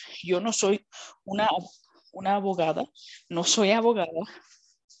casos. Yo no soy una, una abogada, no soy abogada,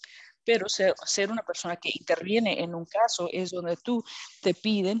 pero ser una persona que interviene en un caso es donde tú te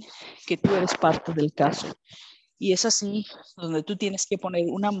piden que tú eres parte del caso. Y es así donde tú tienes que poner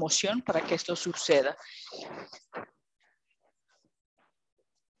una moción para que esto suceda.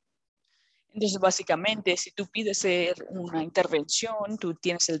 Entonces, básicamente, si tú pides ser una intervención, tú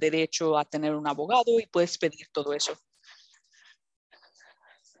tienes el derecho a tener un abogado y puedes pedir todo eso.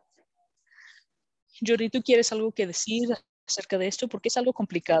 Jordi, ¿tú quieres algo que decir acerca de esto? Porque es algo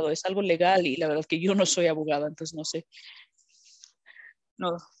complicado, es algo legal y la verdad es que yo no soy abogada, entonces no sé.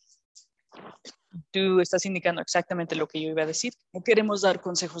 No, tú estás indicando exactamente lo que yo iba a decir. No queremos dar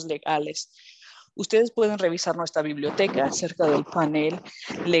consejos legales. Ustedes pueden revisar nuestra biblioteca acerca del panel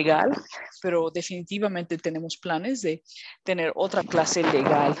legal, pero definitivamente tenemos planes de tener otra clase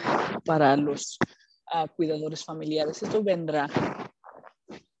legal para los cuidadores familiares. Esto vendrá.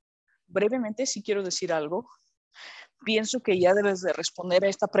 Brevemente, si quiero decir algo, pienso que ya debes de responder a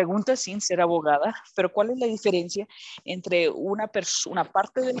esta pregunta sin ser abogada, pero ¿cuál es la diferencia entre una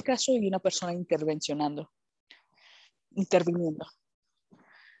parte del caso y una persona interviniendo?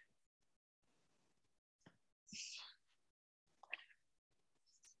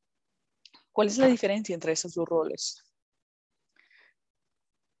 ¿Cuál es la diferencia entre esos dos roles?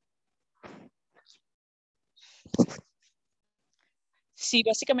 Sí,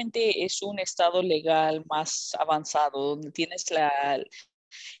 básicamente es un estado legal más avanzado, donde tienes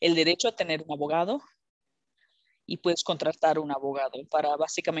el derecho a tener un abogado y puedes contratar un abogado para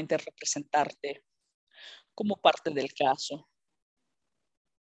básicamente representarte como parte del caso.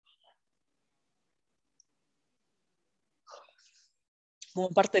 Como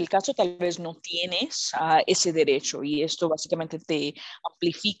parte del caso, tal vez no tienes ese derecho y esto básicamente te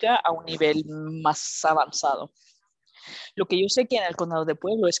amplifica a un nivel más avanzado. Lo que yo sé que en el Condado de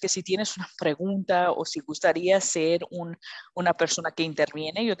Pueblo es que si tienes una pregunta o si gustaría ser una persona que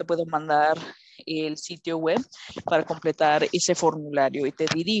interviene, yo te puedo mandar el sitio web para completar ese formulario y te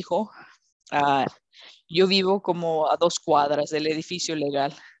dirijo a... Yo vivo como a 2 cuadras del edificio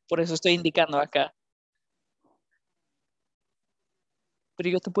legal, por eso estoy indicando acá. Pero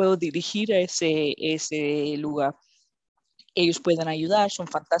yo te puedo dirigir a ese lugar. Ellos pueden ayudar, son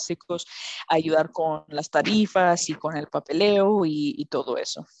fantásticos, ayudar con las tarifas y con el papeleo y todo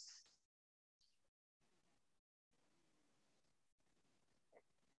eso.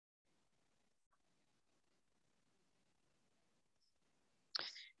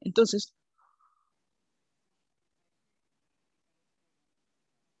 Entonces,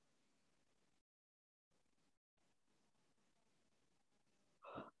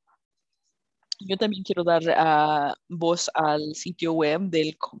 yo también quiero dar voz al sitio web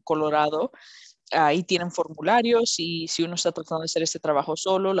del Colorado. Ahí tienen formularios y si uno está tratando de hacer este trabajo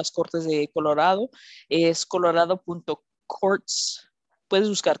solo, las Cortes de Colorado es colorado.courts. Puedes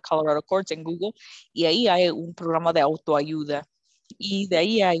buscar Colorado Courts en Google y ahí hay un programa de autoayuda. Y de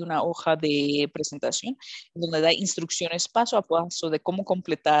ahí hay una hoja de presentación donde da instrucciones paso a paso de cómo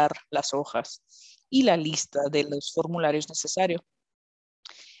completar las hojas y la lista de los formularios necesarios.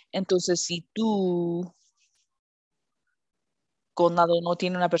 Entonces, si tú condado no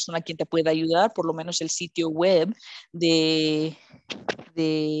tiene una persona a quien te pueda ayudar, por lo menos el sitio web de,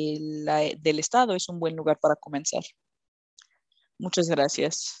 del estado es un buen lugar para comenzar. Muchas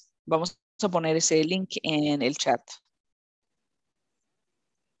gracias. Vamos a poner ese link en el chat.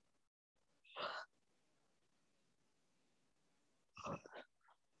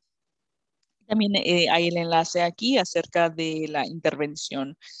 También hay el enlace aquí acerca de la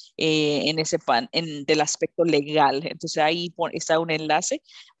intervención en ese del aspecto legal. Entonces ahí está un enlace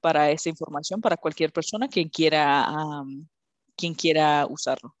para esa información para cualquier persona quien quiera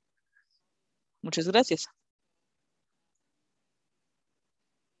usarlo. Muchas gracias.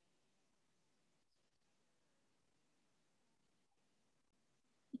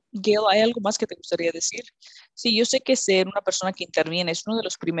 Gail, ¿hay algo más que te gustaría decir? Sí, yo sé que ser una persona que interviene es uno de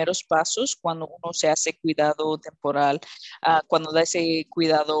los primeros pasos cuando uno se hace cuidado temporal, cuando da ese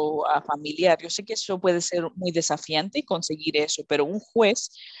cuidado familiar. Yo sé que eso puede ser muy desafiante conseguir eso, pero un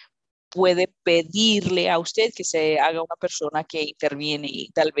juez puede pedirle a usted que se haga una persona que interviene y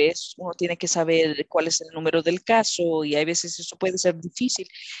tal vez uno tiene que saber cuál es el número del caso y hay veces eso puede ser difícil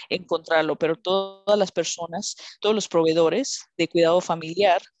encontrarlo, pero todas las personas, todos los proveedores de cuidado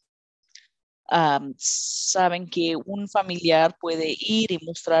familiar saben que un familiar puede ir y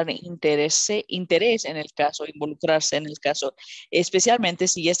mostrar interés en el caso, involucrarse en el caso, especialmente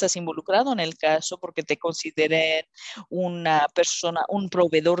si ya estás involucrado en el caso porque te consideren una persona, un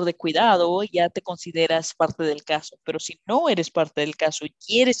proveedor de cuidado, ya te consideras parte del caso. Pero si no eres parte del caso y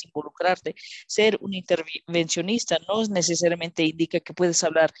quieres involucrarte, ser un intervencionista no necesariamente indica que puedes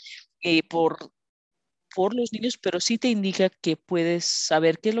hablar por los niños, pero sí te indica que puedes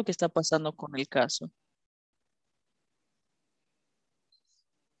saber qué es lo que está pasando con el caso.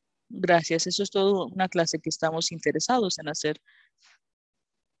 Gracias, eso es todo una clase que estamos interesados en hacer.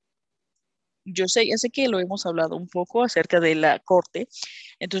 Yo sé, ya sé que lo hemos hablado un poco acerca de la corte,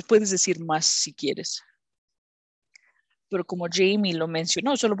 entonces puedes decir más si quieres. Pero como Jamie lo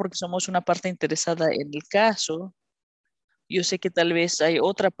mencionó, solo porque somos una parte interesada en el caso, yo sé que tal vez hay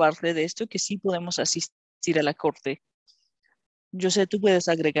otra parte de esto que sí podemos asistir a la corte. Yo sé, tú puedes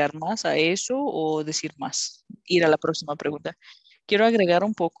agregar más a eso o decir más. Ir a la próxima pregunta. Quiero agregar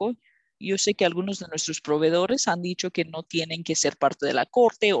un poco. Yo sé que algunos de nuestros proveedores han dicho que no tienen que ser parte de la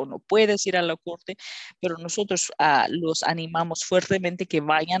corte o no puedes ir a la corte, pero nosotros los animamos fuertemente que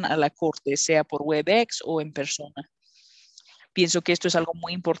vayan a la corte, sea por WebEx o en persona. Pienso que esto es algo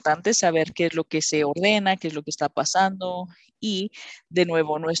muy importante, saber qué es lo que se ordena, qué es lo que está pasando y, de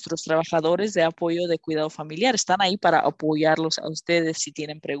nuevo, nuestros trabajadores de apoyo de cuidado familiar están ahí para apoyarlos a ustedes si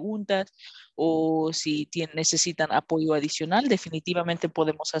tienen preguntas o si necesitan apoyo adicional. Definitivamente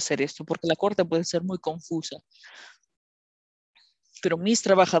podemos hacer esto porque la corte puede ser muy confusa. Pero mis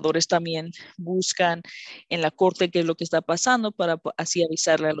trabajadores también buscan en la corte qué es lo que está pasando para así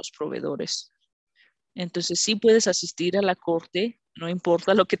avisarle a los proveedores. Entonces, sí puedes asistir a la corte, no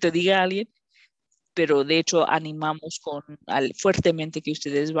importa lo que te diga alguien, pero de hecho animamos fuertemente que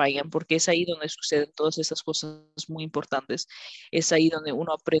ustedes vayan, porque es ahí donde suceden todas esas cosas muy importantes. Es ahí donde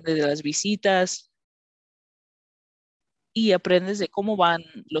uno aprende de las visitas y aprendes de cómo van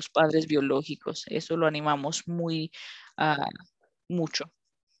los padres biológicos. Eso lo animamos ah, mucho.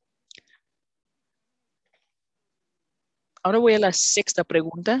 Ahora voy a la sexta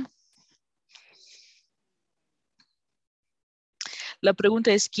pregunta. La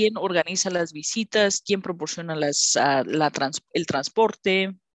pregunta es quién organiza las visitas, quién proporciona el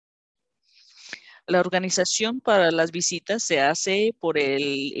transporte. La organización para las visitas se hace por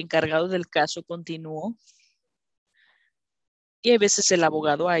el encargado del caso continuo y a veces el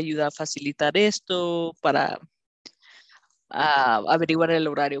abogado ayuda a facilitar esto para averiguar el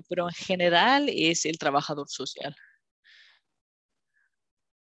horario, pero en general es el trabajador social.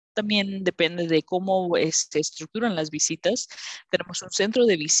 También depende de cómo se estructuran las visitas. Tenemos un centro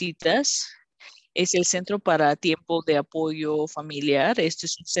de visitas, es el Centro para Tiempo de Apoyo Familiar. Este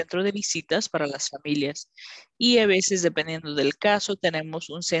es un centro de visitas para las familias. Y a veces, dependiendo del caso, tenemos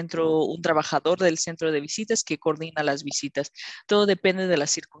un trabajador del centro de visitas que coordina las visitas. Todo depende de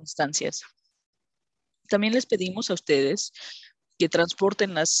las circunstancias. También les pedimos a ustedes que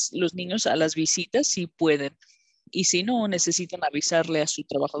transporten los niños a las visitas si pueden. Y si no, necesitan avisarle a su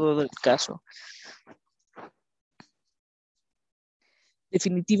trabajador del caso.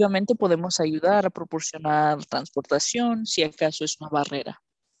 Definitivamente podemos ayudar a proporcionar transportación si acaso es una barrera.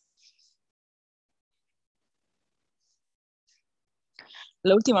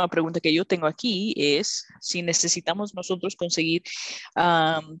 La última pregunta que yo tengo aquí es si necesitamos nosotros conseguir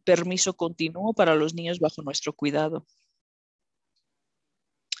permiso continuo para los niños bajo nuestro cuidado.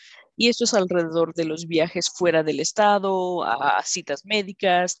 Y esto es alrededor de los viajes fuera del estado, a citas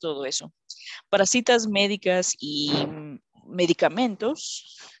médicas, todo eso. Para citas médicas y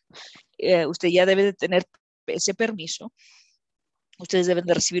medicamentos, usted ya debe de tener ese permiso. Ustedes deben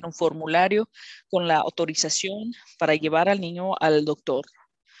de recibir un formulario con la autorización para llevar al niño al doctor.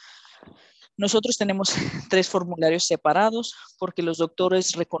 Nosotros tenemos 3 formularios separados porque los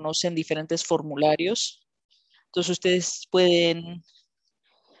doctores reconocen diferentes formularios. Entonces ustedes pueden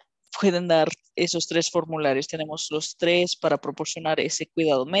dar esos 3 formularios. Tenemos los 3 para proporcionar ese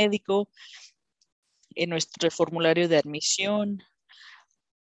cuidado médico. En nuestro formulario de admisión,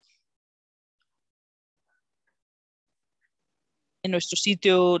 en nuestro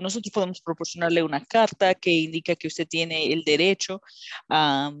sitio, nosotros podemos proporcionarle una carta que indica que usted tiene el derecho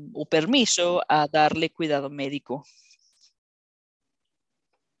o permiso a darle cuidado médico.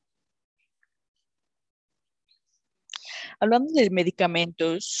 Hablando de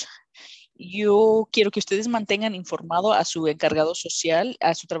medicamentos, yo quiero que ustedes mantengan informado a su encargado social,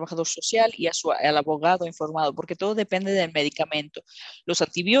 a su trabajador social y al abogado informado, porque todo depende del medicamento. Los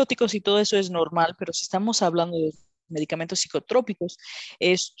antibióticos y todo eso es normal, pero si estamos hablando de medicamentos psicotrópicos,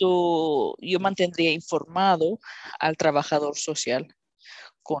 esto yo mantendría informado al trabajador social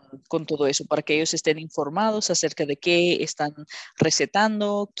con todo eso, para que ellos estén informados acerca de qué están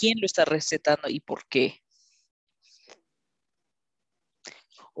recetando, quién lo está recetando y por qué.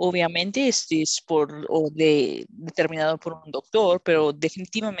 Obviamente este es determinado por un doctor, pero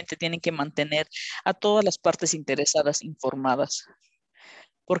definitivamente tienen que mantener a todas las partes interesadas informadas,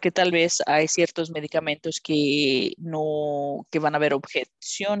 porque tal vez hay ciertos medicamentos que van a haber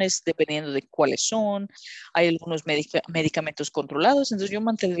objeciones dependiendo de cuáles son. Hay algunos medicamentos controlados, entonces yo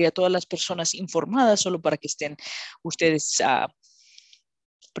mantendría a todas las personas informadas solo para que estén ustedes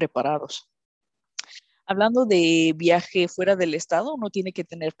preparados. Hablando de viaje fuera del estado, uno tiene que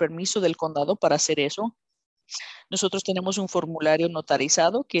tener permiso del condado para hacer eso. Nosotros tenemos un formulario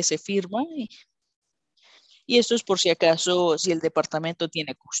notarizado que se firma y esto es por si acaso, si el departamento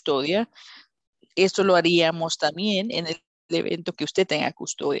tiene custodia. Esto lo haríamos también en el evento que usted tenga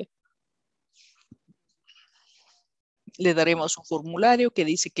custodia. Le daremos un formulario que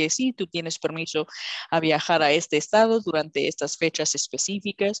dice que sí, tú tienes permiso a viajar a este estado durante estas fechas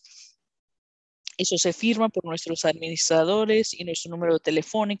específicas. Eso se firma por nuestros administradores y nuestro número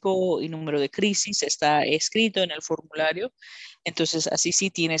telefónico y número de crisis está escrito en el formulario. Entonces, así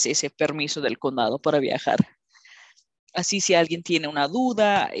sí tienes ese permiso del condado para viajar. Así si alguien tiene una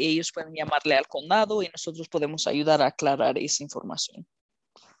duda, ellos pueden llamarle al condado y nosotros podemos ayudar a aclarar esa información.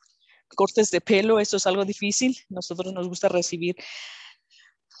 Cortes de pelo, esto es algo difícil. Nosotros nos gusta recibir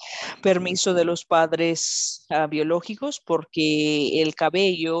permiso de los padres biológicos porque el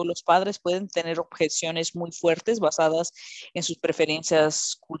cabello, los padres pueden tener objeciones muy fuertes basadas en sus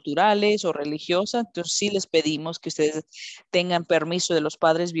preferencias culturales o religiosas. Entonces sí les pedimos que ustedes tengan permiso de los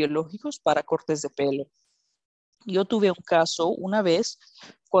padres biológicos para cortes de pelo. Yo tuve un caso una vez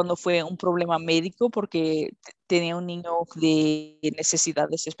cuando fue un problema médico porque tenía un niño de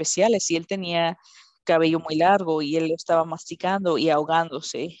necesidades especiales y él tenía cabello muy largo y él lo estaba masticando y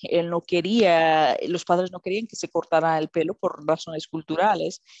ahogándose. Él no quería, los padres no querían que se cortara el pelo por razones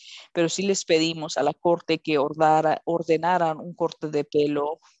culturales, pero sí les pedimos a la corte que ordenaran un corte de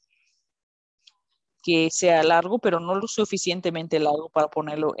pelo que sea largo, pero no lo suficientemente largo para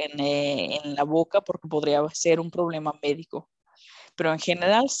ponerlo en la boca porque podría ser un problema médico. pero en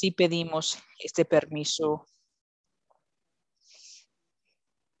general sí pedimos este permiso.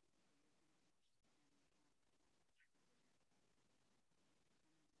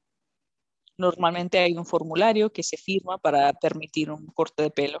 Normalmente hay un formulario que se firma para permitir un corte de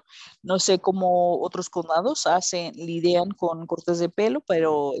pelo. No sé cómo otros condados lidian con cortes de pelo,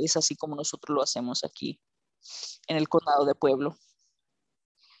 pero es así como nosotros lo hacemos aquí en el condado de Pueblo.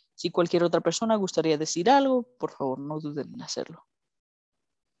 Si cualquier otra persona gustaría decir algo, por favor, no duden en hacerlo.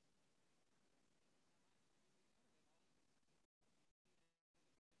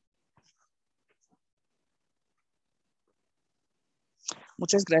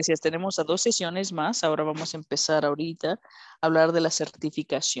 Muchas gracias. Tenemos a 2 sesiones más. Ahora vamos a empezar ahorita a hablar de la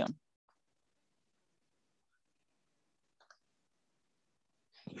certificación.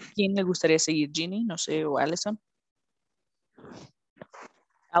 ¿Quién le gustaría seguir? Ginny, no sé, o Allison.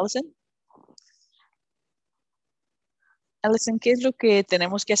 Allison. Allison, ¿qué es lo que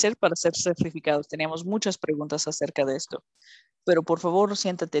tenemos que hacer para ser certificados? Teníamos muchas preguntas acerca de esto, pero por favor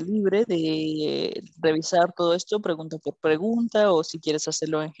siéntate libre de revisar todo esto pregunta por pregunta o si quieres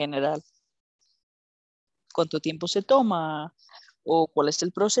hacerlo en general. ¿Cuánto tiempo se toma? ¿O cuál es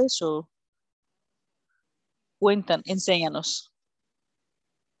el proceso? Cuentan, enséñanos.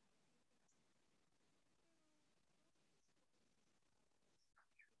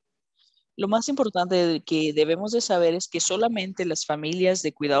 Lo más importante que debemos de saber es que solamente las familias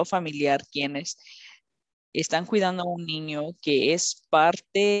de cuidado familiar, quienes están cuidando a un niño que es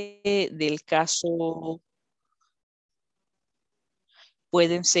parte del caso,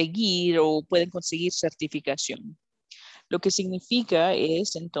 pueden seguir o pueden conseguir certificación. Lo que significa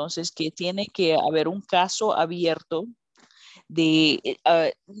es entonces que tiene que haber un caso abierto de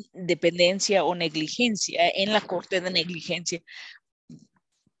dependencia o negligencia en la corte de negligencia.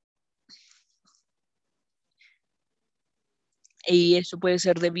 Y eso puede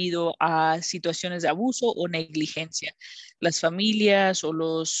ser debido a situaciones de abuso o negligencia. Las familias o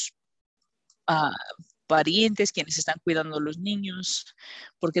los ah, parientes quienes están cuidando a los niños,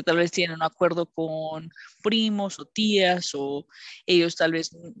 porque tal vez tienen un acuerdo con primos o tías o ellos tal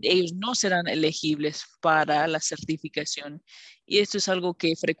vez ellos no serán elegibles para la certificación. Y esto es algo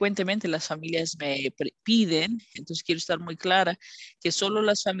que frecuentemente las familias me piden, entonces quiero estar muy clara que solo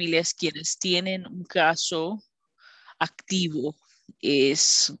las familias quienes tienen un caso activo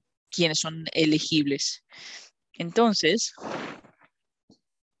es quienes son elegibles. Entonces,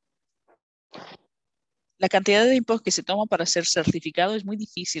 la cantidad de tiempo que se toma para ser certificado es muy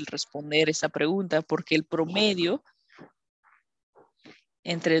difícil responder esa pregunta porque el promedio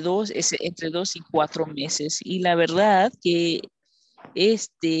es entre 2 y 4 meses. Y la verdad que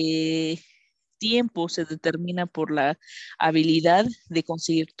este tiempo se determina por la habilidad de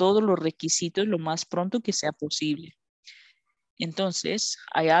conseguir todos los requisitos lo más pronto que sea posible. Entonces,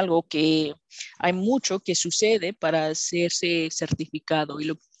 hay mucho que sucede para hacerse certificado y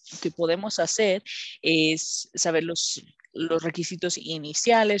lo que podemos hacer es saber los requisitos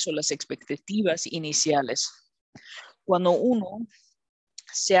iniciales o las expectativas iniciales. Cuando uno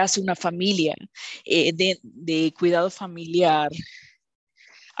se hace una familia de cuidado familiar,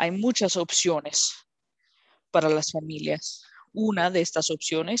 hay muchas opciones para las familias. Una de estas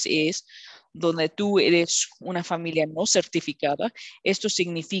opciones es donde tú eres una familia no certificada. Esto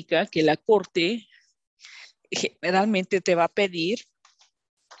significa que la corte generalmente te va a pedir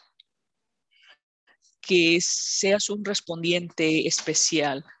que seas un respondiente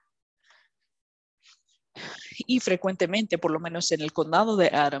especial. Y frecuentemente, por lo menos en el condado de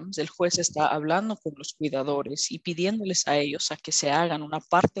Adams, el juez está hablando con los cuidadores y pidiéndoles a ellos a que se hagan una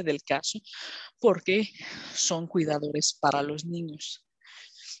parte del caso porque son cuidadores para los niños.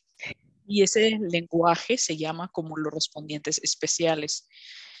 Y ese lenguaje se llama como los respondientes especiales.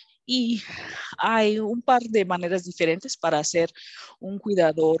 Y hay un par de maneras diferentes para ser un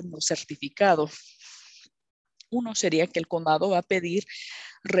cuidador no certificado. Uno sería que el condado va a pedir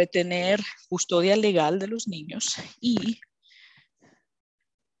retener custodia legal de los niños y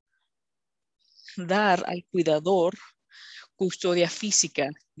dar al cuidador custodia física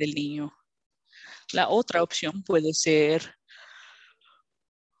del niño. La otra opción puede ser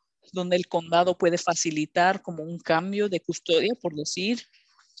donde el condado puede facilitar como un cambio de custodia, por decir,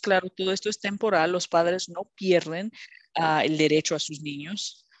 claro, todo esto es temporal, los padres no pierden el derecho a sus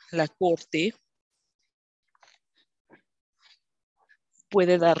niños. La corte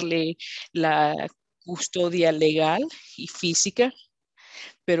puede darle la custodia legal y física,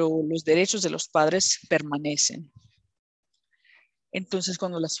 pero los derechos de los padres permanecen. Entonces,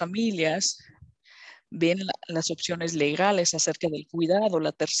 cuando las familias ven las opciones legales acerca del cuidado,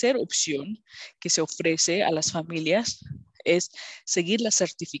 la tercera opción que se ofrece a las familias es seguir la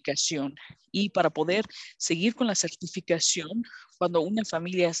certificación. Y para poder seguir con la certificación, cuando una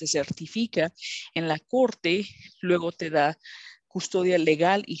familia se certifica en la corte, luego te da custodia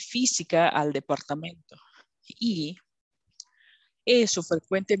legal y física al departamento. Y eso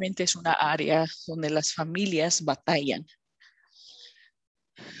frecuentemente es una área donde las familias batallan,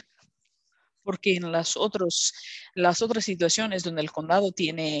 porque en las otras situaciones donde el condado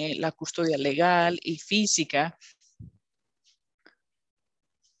tiene la custodia legal y física,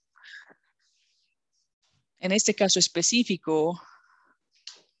 en este caso específico,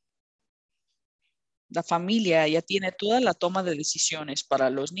 la familia ya tiene toda la toma de decisiones para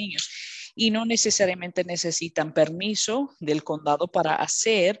los niños y no necesariamente necesitan permiso del condado para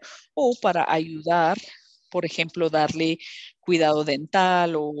hacer o para ayudar, por ejemplo, darle cuidado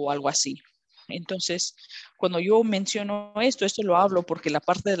dental o algo así. Entonces, cuando yo menciono esto lo hablo porque la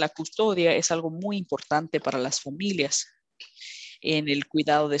parte de la custodia es algo muy importante para las familias en el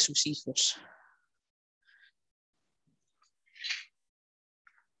cuidado de sus hijos.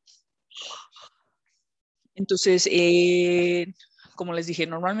 Entonces, como les dije,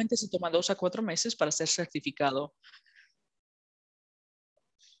 normalmente se toma 2 a 4 meses para ser certificado.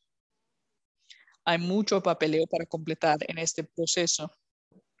 Hay mucho papeleo para completar en este proceso.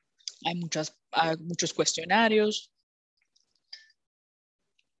 Hay muchos cuestionarios.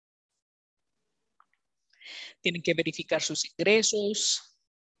 Tienen que verificar sus ingresos,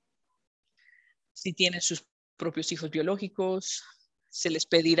 si tienen sus propios hijos biológicos. Se les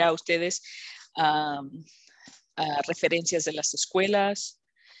pedirá a ustedes referencias de las escuelas.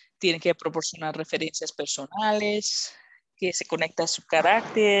 Tienen que proporcionar referencias personales que se conecta a su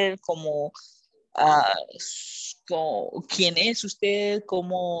carácter, como quién es usted,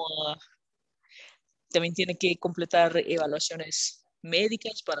 cómo también tiene que completar evaluaciones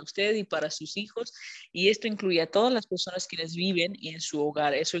médicas para usted y para sus hijos. Y esto incluye a todas las personas quienes viven en su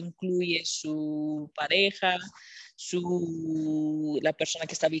hogar. Eso incluye su pareja, la persona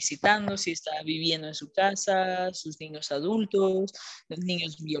que está visitando, si está viviendo en su casa, sus niños adultos, los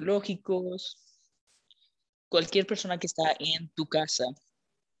niños biológicos, cualquier persona que está en tu casa.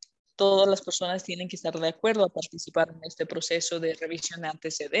 Todas las personas tienen que estar de acuerdo a participar en este proceso de revisión de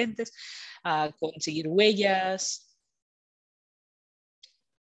antecedentes, a conseguir huellas.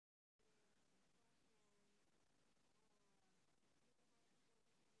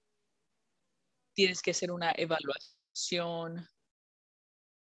 Tienes que hacer una evaluación.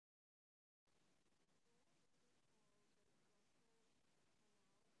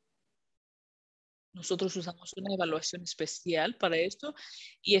 Nosotros usamos una evaluación especial para esto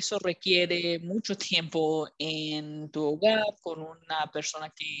y eso requiere mucho tiempo en tu hogar con una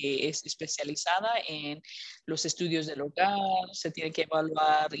persona que es especializada en los estudios del hogar. Se tiene que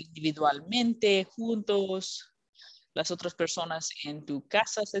evaluar individualmente, juntos. Las otras personas en tu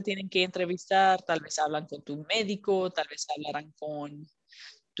casa se tienen que entrevistar, tal vez hablan con tu médico, tal vez hablarán con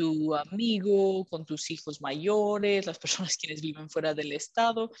tu amigo, con tus hijos mayores, las personas quienes viven fuera del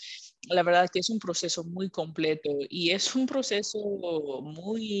estado. La verdad que es un proceso muy completo y es un proceso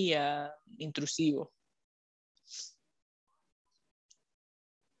muy intrusivo.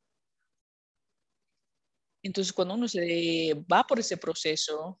 Entonces, cuando uno se va por ese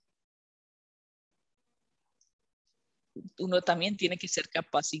proceso, uno también tiene que ser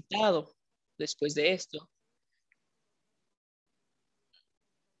capacitado después de esto.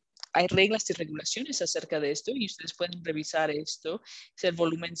 Hay reglas y regulaciones acerca de esto y ustedes pueden revisar esto. Es el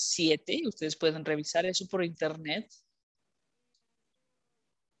volumen 7. Ustedes pueden revisar eso por internet.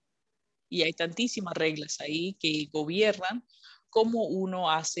 Y hay tantísimas reglas ahí que gobiernan cómo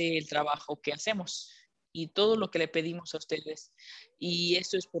uno hace el trabajo que hacemos y todo lo que le pedimos a ustedes. Y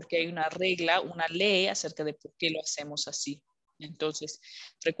esto es porque hay una regla, una ley acerca de por qué lo hacemos así. Entonces,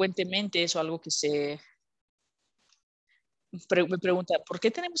 frecuentemente eso es algo que me pregunta, ¿por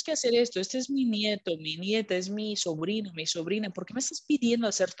qué tenemos que hacer esto? Este es mi nieto, mi nieta, es mi sobrino, mi sobrina. ¿Por qué me estás pidiendo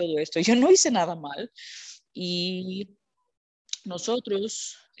hacer todo esto? Yo no hice nada mal. Y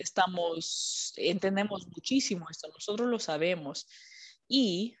nosotros entendemos muchísimo esto, nosotros lo sabemos.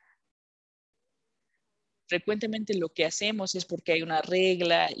 Y frecuentemente lo que hacemos es porque hay una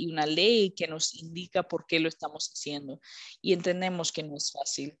regla y una ley que nos indica por qué lo estamos haciendo. Y entendemos que no es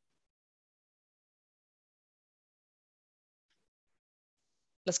fácil.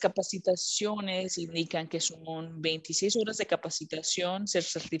 Las capacitaciones indican que son 26 horas de capacitación, ser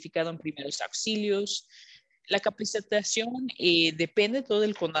certificado en primeros auxilios. La capacitación depende todo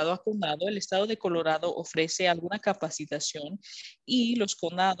del condado a condado. El estado de Colorado ofrece alguna capacitación y los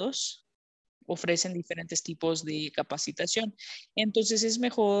condados ofrecen diferentes tipos de capacitación. Entonces es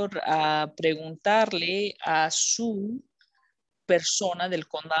mejor preguntarle a su persona del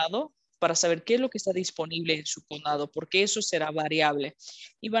condado para saber qué es lo que está disponible en su condado, porque eso será variable.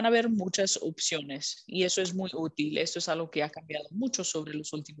 Y van a haber muchas opciones y eso es muy útil. Esto es algo que ha cambiado mucho sobre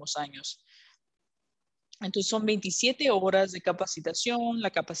los últimos años. Entonces son 27 horas de capacitación,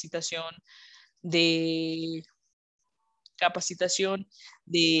 la de capacitación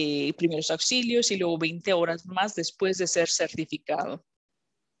de primeros auxilios y luego 20 horas más después de ser certificado.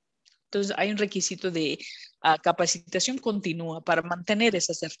 Entonces, hay un requisito de capacitación continua para mantener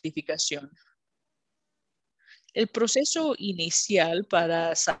esa certificación. El proceso inicial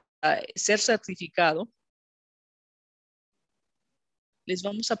para ser certificado, les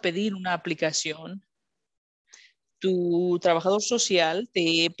vamos a pedir una aplicación. Tu trabajador social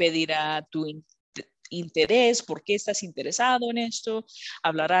te pedirá tu interés, por qué estás interesado en esto,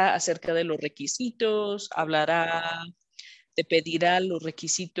 hablará acerca de los requisitos, te pedirá los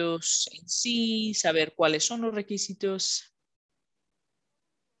requisitos en sí, saber cuáles son los requisitos.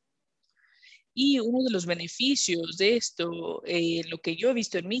 Y uno de los beneficios de esto, lo que yo he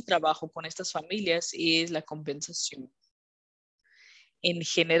visto en mi trabajo con estas familias, es la compensación. En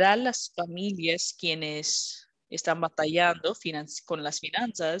general, las familias quienes están batallando con las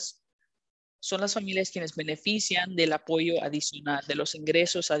finanzas son las familias quienes benefician del apoyo adicional, de los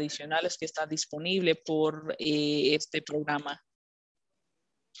ingresos adicionales que están disponibles por este programa.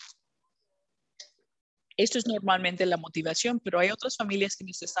 Esto es normalmente la motivación, pero hay otras familias que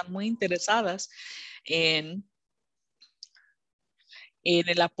están muy interesadas en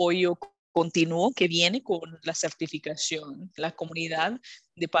el apoyo continuo que viene con la certificación, la comunidad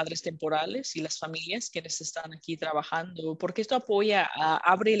de padres temporales y las familias quienes están aquí trabajando, porque esto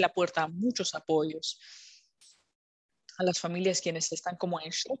abre la puerta a muchos apoyos a las familias quienes están como en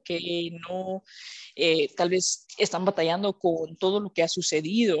shock, que no, tal vez están batallando con todo lo que ha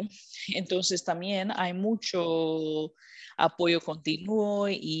sucedido. Entonces también hay mucho apoyo continuo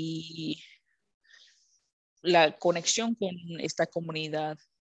y la conexión con esta comunidad.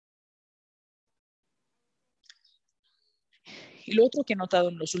 Y lo otro que he notado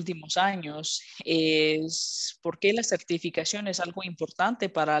en los últimos años es por qué la certificación es algo importante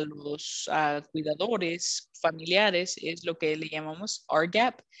para los cuidadores familiares, es lo que le llamamos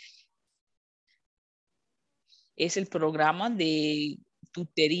RGAP, es el programa de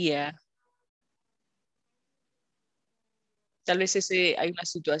tutoría. Tal vez hay una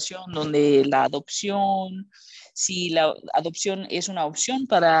situación donde la adopción, si la adopción es una opción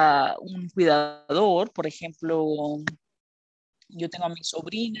para un cuidador, por ejemplo, yo tengo a mi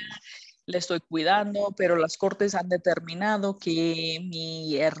sobrina, la estoy cuidando, pero las cortes han determinado que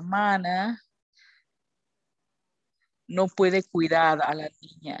mi hermana no puede cuidar a la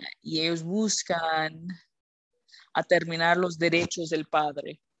niña y ellos buscan a terminar los derechos del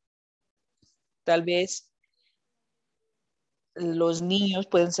padre. Tal vez los niños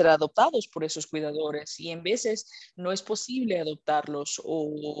pueden ser adoptados por esos cuidadores y en veces no es posible adoptarlos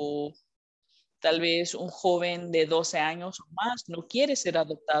o tal vez un joven de 12 años o más no quiere ser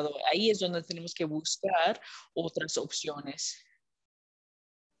adoptado. Ahí es donde tenemos que buscar otras opciones.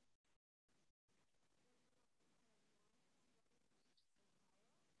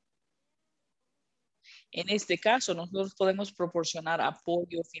 En este caso, nosotros podemos proporcionar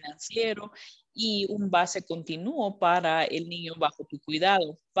apoyo financiero y un base continuo para el niño bajo tu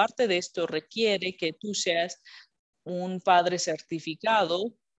cuidado. Parte de esto requiere que tú seas un padre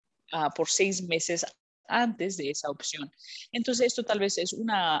certificado por 6 meses antes de esa opción. Entonces, esto tal vez es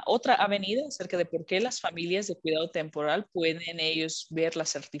una otra avenida acerca de por qué las familias de cuidado temporal pueden ellos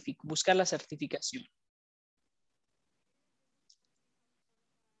buscar la certificación.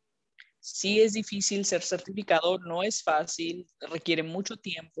 Sí es difícil ser certificado, no es fácil, requiere mucho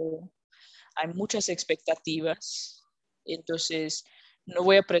tiempo, hay muchas expectativas. Entonces, no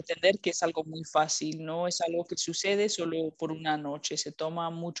voy a pretender que es algo muy fácil, no es algo que sucede solo por una noche, se toma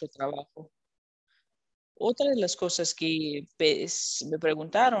mucho trabajo. Otra de las cosas que pues, me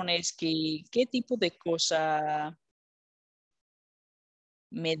preguntaron es que qué tipo de cosa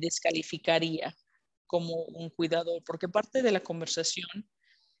me descalificaría como un cuidador, porque parte de la conversación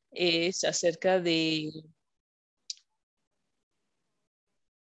es acerca de.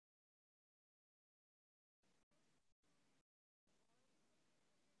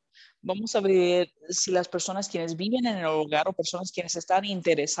 Vamos a ver si las personas quienes viven en el hogar o personas quienes están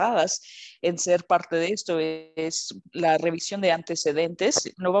interesadas en ser parte de esto es la revisión de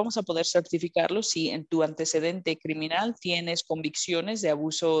antecedentes. No vamos a poder certificarlo si en tu antecedente criminal tienes convicciones de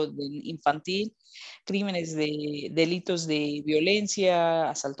abuso infantil, crímenes de delitos de violencia,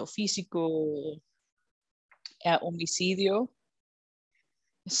 asalto físico, homicidio,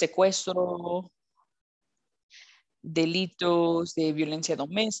 secuestro, delitos de violencia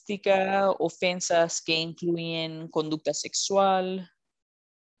doméstica, ofensas que incluyen conducta sexual,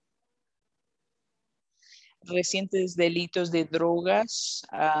 recientes delitos de drogas.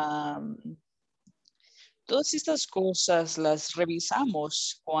 Todas estas cosas las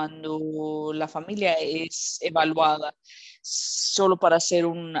revisamos cuando la familia es evaluada solo para ser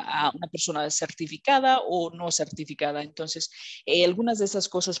una persona certificada o no certificada. Entonces, algunas de esas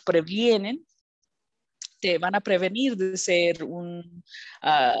cosas previenen, te van a prevenir de ser un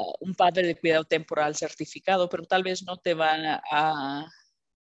padre de cuidado temporal certificado, pero tal vez no te van a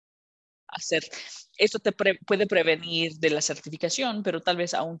hacer. Esto puede prevenir de la certificación, pero tal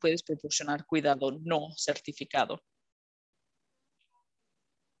vez aún puedes proporcionar cuidado no certificado.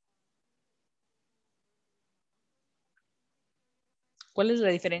 ¿Cuál es la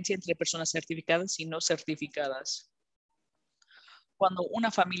diferencia entre personas certificadas y no certificadas? Cuando una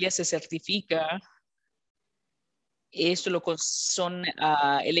familia se certifica, son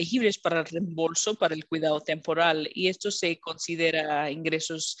elegibles para el reembolso para el cuidado temporal y esto se considera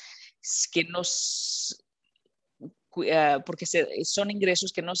ingresos que no, porque son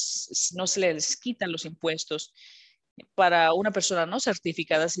ingresos que no se les quitan los impuestos. Para una persona no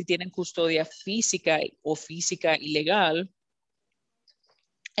certificada, si tienen custodia física o física ilegal,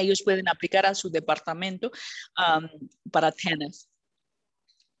 ellos pueden aplicar a su departamento para TANF.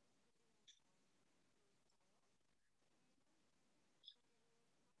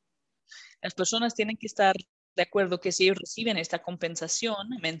 Las personas tienen que estar de acuerdo que si ellos reciben esta compensación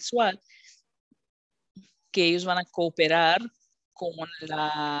mensual, que ellos van a cooperar con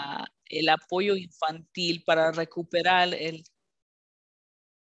el apoyo infantil para recuperar el.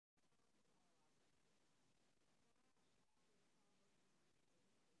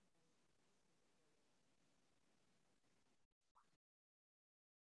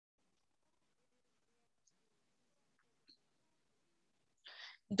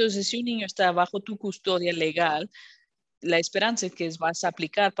 Entonces, si un niño está bajo tu custodia legal, la esperanza es que vas a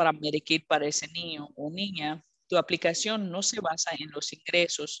aplicar para Medicaid para ese niño o niña. Tu aplicación no se basa en los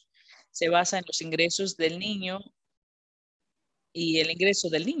ingresos, se basa en los ingresos del niño y el ingreso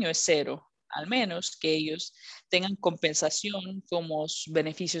del niño es cero, al menos que ellos tengan compensación como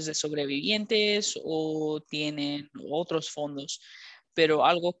beneficios de sobrevivientes o tienen otros fondos, pero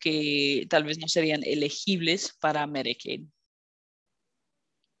algo que tal vez no serían elegibles para Medicaid.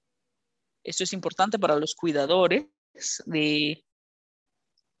 Esto es importante para los cuidadores de.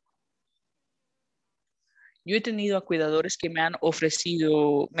 Yo he tenido a cuidadores que me han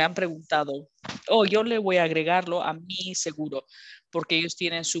ofrecido, me han preguntado, oh, yo le voy a agregarlo a mi seguro, porque ellos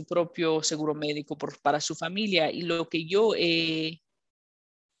tienen su propio seguro médico para su familia. Y lo que yo he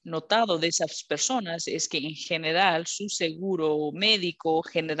notado de esas personas es que en general su seguro médico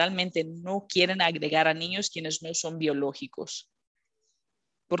generalmente no quieren agregar a niños quienes no son biológicos,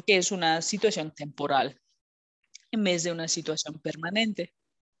 porque es una situación temporal en vez de una situación permanente.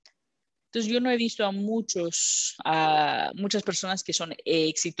 Entonces, yo no he visto muchas personas que son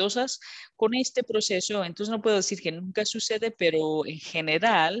exitosas con este proceso. Entonces, no puedo decir que nunca sucede, pero en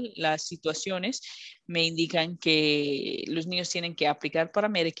general las situaciones me indican que los niños tienen que aplicar para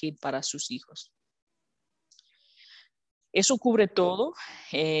Medicaid para sus hijos. Eso cubre todo.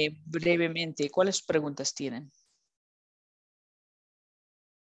 Brevemente, ¿cuáles preguntas tienen?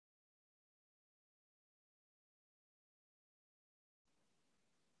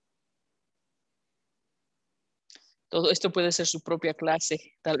 Todo esto puede ser su propia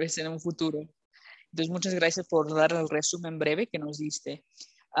clase, tal vez en un futuro. Entonces, muchas gracias por dar el resumen breve que nos diste.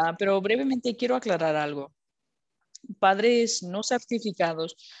 Pero brevemente quiero aclarar algo. Padres no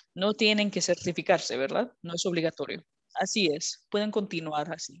certificados no tienen que certificarse, ¿verdad? No es obligatorio. Así es, pueden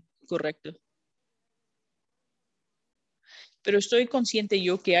continuar así, correcto. Pero estoy consciente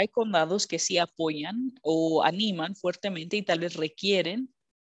yo que hay condados que sí apoyan o animan fuertemente y tal vez requieren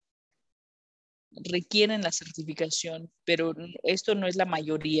la certificación, pero esto no es la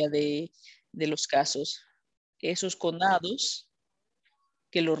mayoría de los casos. Esos condados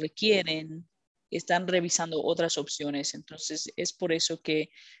que lo requieren están revisando otras opciones, entonces es por eso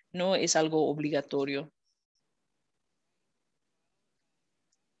que no es algo obligatorio.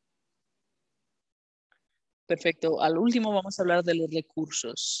 Perfecto. Al último vamos a hablar de los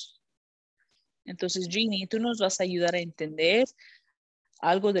recursos. Entonces, Jeannie, tú nos vas a ayudar a entender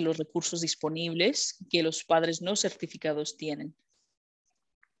algo de los recursos disponibles que los padres no certificados tienen.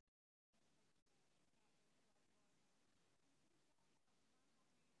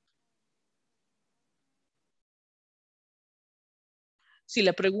 Sí,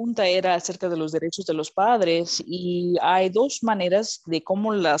 la pregunta era acerca de los derechos de los padres y hay dos maneras de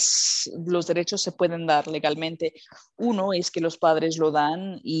cómo los derechos se pueden dar legalmente. Uno es que los padres lo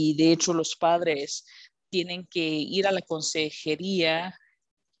dan y de hecho los padres tienen que ir a la consejería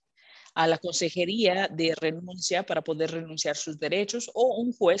de renuncia para poder renunciar sus derechos o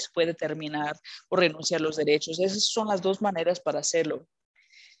un juez puede terminar o renunciar los derechos. Esas son las dos maneras para hacerlo.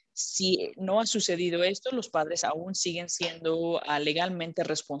 Si no ha sucedido esto, los padres aún siguen siendo legalmente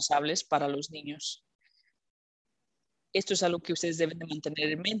responsables para los niños. Esto es algo que ustedes deben de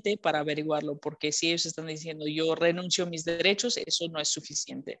mantener en mente para averiguarlo, porque si ellos están diciendo yo renuncio a mis derechos, eso no es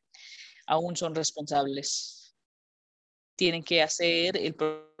suficiente. Aún son responsables. Tienen que hacer el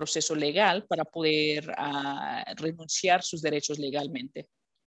proceso legal para poder renunciar sus derechos legalmente.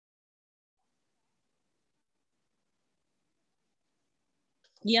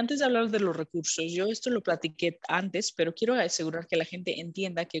 Y antes de hablar de los recursos, yo esto lo platiqué antes, pero quiero asegurar que la gente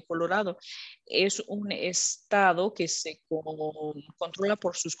entienda que Colorado es un estado que se controla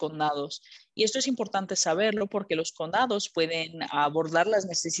por sus condados. Y esto es importante saberlo porque los condados pueden abordar las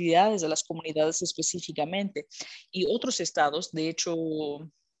necesidades de las comunidades específicamente. Y otros estados, de hecho,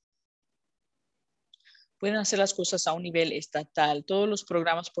 pueden hacer las cosas a un nivel estatal. Todos los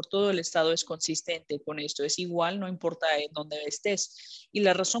programas por todo el estado es consistente con esto. Es igual, no importa en dónde estés. Y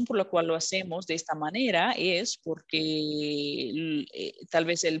la razón por la cual lo hacemos de esta manera es porque tal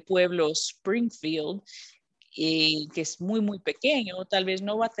vez el pueblo Springfield, que es muy, muy pequeño, tal vez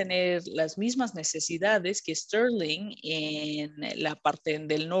no va a tener las mismas necesidades que Sterling en la parte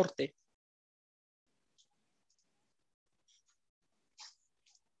del norte.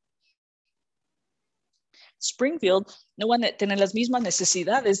 Springfield no van a tener las mismas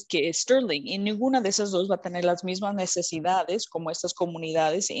necesidades que Sterling y ninguna de esas dos va a tener las mismas necesidades como estas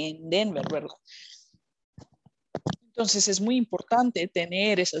comunidades en Denver, ¿verdad? Entonces es muy importante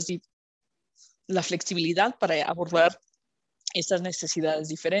tener la flexibilidad para abordar estas necesidades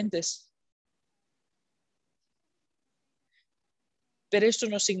diferentes. Pero esto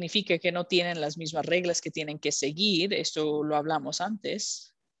no significa que no tienen las mismas reglas que tienen que seguir. Esto lo hablamos antes.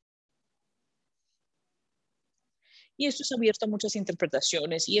 Y esto es abierto a muchas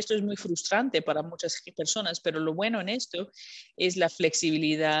interpretaciones y esto es muy frustrante para muchas personas, pero lo bueno en esto es la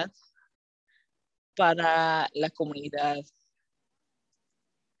flexibilidad para la comunidad.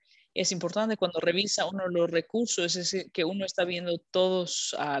 Es importante cuando revisa uno los recursos, es que uno está viendo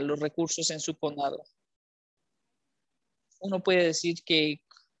todos los recursos en su condado. Uno puede decir que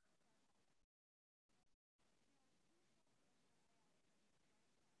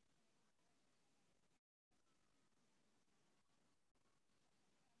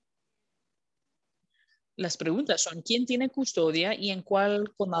las preguntas son quién tiene custodia y en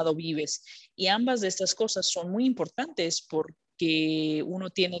cuál condado vives. Y ambas de estas cosas son muy importantes porque uno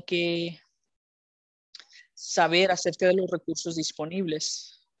tiene que saber acerca de los recursos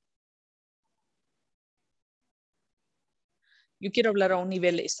disponibles. Yo quiero hablar a un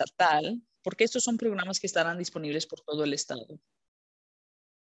nivel estatal porque estos son programas que estarán disponibles por todo el estado.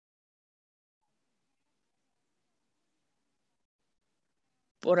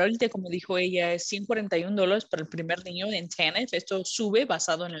 Por ahorita, como dijo ella, es $141 para el primer niño en TANF. Esto sube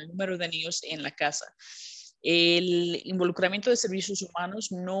basado en el número de niños en la casa. El involucramiento de servicios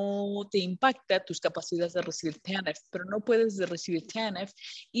humanos no te impacta tus capacidades de recibir TANF, pero no puedes recibir TANF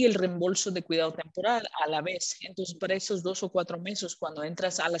y el reembolso de cuidado temporal a la vez. Entonces, para esos 2 o 4 meses, cuando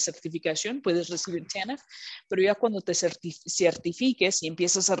entras a la certificación, puedes recibir TANF, pero ya cuando te certifiques y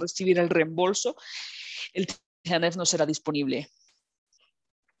empiezas a recibir el reembolso, el TANF no será disponible.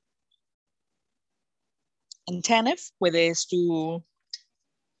 En TANF puedes tú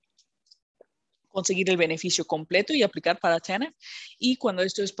conseguir el beneficio completo y aplicar para TANF. Y cuando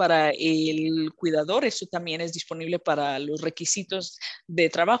esto es para el cuidador, esto también es disponible para los requisitos de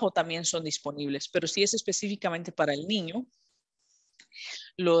trabajo, también son disponibles. Pero si es específicamente para el niño,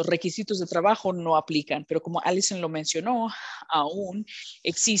 los requisitos de trabajo no aplican. Pero como Alison lo mencionó, aún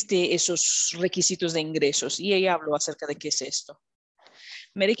existe esos requisitos de ingresos y ella habló acerca de qué es esto.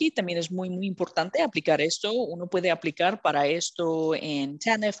 Medicaid también es muy, muy importante aplicar esto. Uno puede aplicar para esto en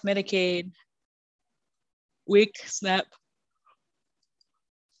TANF, Medicaid, WIC, SNAP.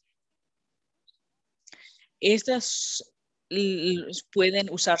 Estas pueden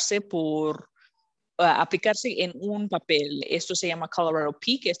usarse por aplicarse en un papel. Esto se llama Colorado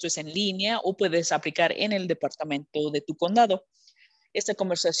Peak, esto es en línea o puedes aplicar en el departamento de tu condado. Esta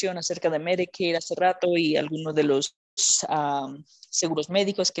conversación acerca de Medicaid hace rato y algunos de los seguros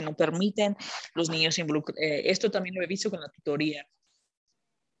médicos que no permiten los niños involucrar. Esto también lo he visto con la tutoría.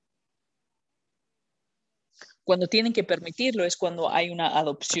 Cuando tienen que permitirlo es cuando hay una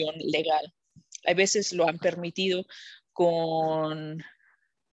adopción legal. A veces lo han permitido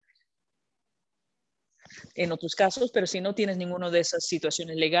en otros casos, pero si no tienes ninguna de esas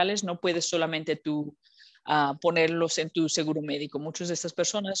situaciones legales, no puedes solamente tú ponerlos en tu seguro médico. Muchas de estas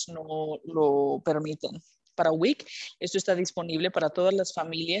personas no lo permiten. Para WIC, esto está disponible para todas las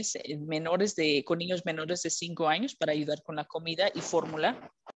familias con niños menores de 5 años para ayudar con la comida y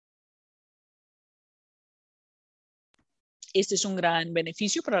fórmula. Este es un gran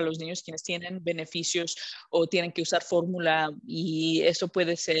beneficio para los niños quienes tienen beneficios o tienen que usar fórmula, y eso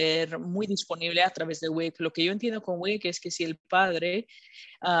puede ser muy disponible a través de WIC. Lo que yo entiendo con WIC es que si el padre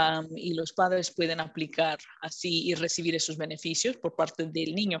y los padres pueden aplicar así y recibir esos beneficios por parte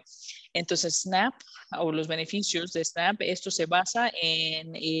del niño. Entonces, SNAP o los beneficios de SNAP, esto se basa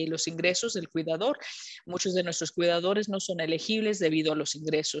en los ingresos del cuidador. Muchos de nuestros cuidadores no son elegibles debido a los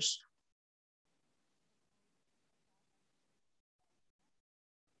ingresos.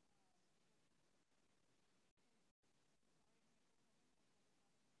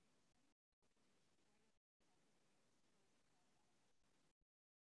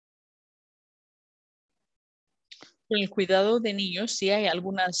 Con el cuidado de niños, sí hay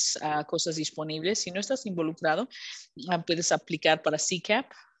algunas cosas disponibles. Si no estás involucrado, puedes aplicar para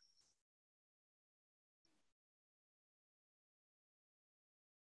CCAP.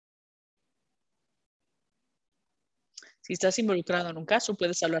 Si estás involucrado en un caso,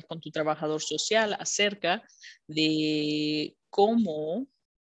 puedes hablar con tu trabajador social acerca de cómo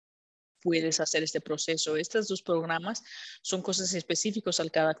puedes hacer este proceso. Estos dos programas son cosas específicas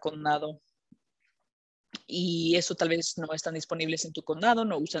al cada condado, y eso tal vez no están disponibles en tu condado,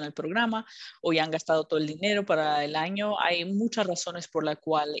 no usan el programa o ya han gastado todo el dinero para el año. Hay muchas razones por la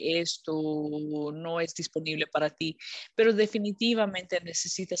cual esto no es disponible para ti, pero definitivamente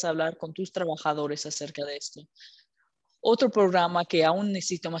necesitas hablar con tus trabajadores acerca de esto. Otro programa que aún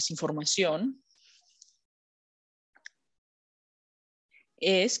necesito más información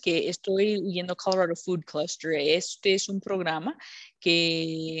es que estoy yendo a Colorado Food Cluster. Este es un programa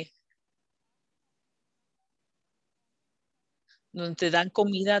que donde te dan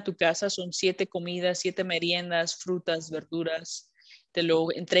comida a tu casa, son 7 comidas, 7 meriendas, frutas, verduras. Te lo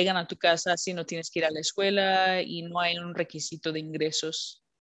entregan a tu casa, así no tienes que ir a la escuela y no hay un requisito de ingresos.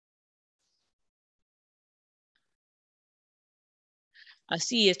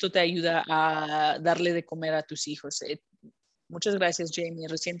 Así esto te ayuda a darle de comer a tus hijos. Muchas gracias, Jamie.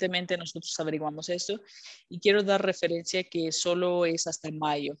 Recientemente nosotros averiguamos esto y quiero dar referencia que solo es hasta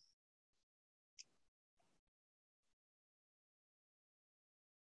mayo.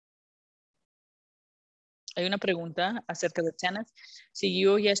 Hay una pregunta acerca de TANF. Si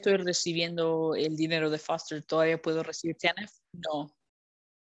yo ya estoy recibiendo el dinero de Foster, ¿todavía puedo recibir TANF? No.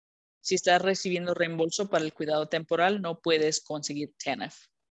 Si estás recibiendo reembolso para el cuidado temporal, no puedes conseguir TANF.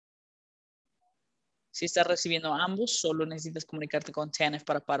 Si estás recibiendo ambos, solo necesitas comunicarte con TANF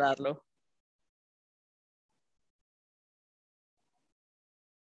para pararlo.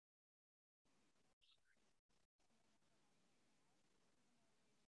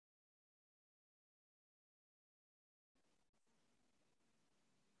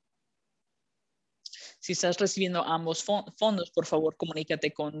 Si estás recibiendo ambos fondos, por favor,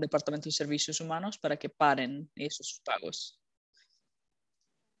 comunícate con el Departamento de Servicios Humanos para que paren esos pagos.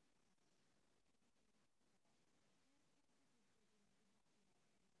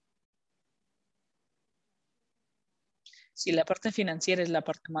 Si la parte financiera es la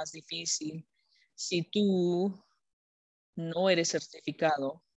parte más difícil, si tú no eres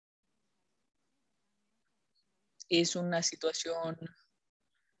certificado, es una situación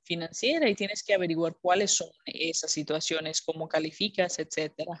financiera y tienes que averiguar cuáles son esas situaciones, cómo calificas,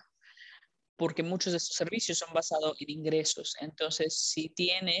 etcétera, porque muchos de estos servicios son basados en ingresos. Entonces, si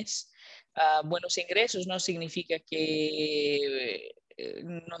tienes buenos ingresos, no significa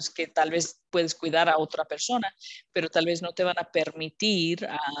no es que tal vez puedes cuidar a otra persona, pero tal vez no te van a permitir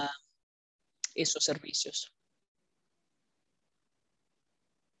esos servicios.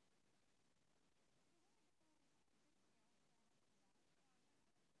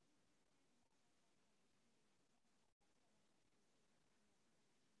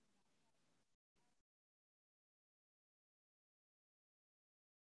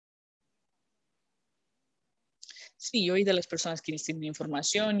 Sí, yo y de las personas que tienen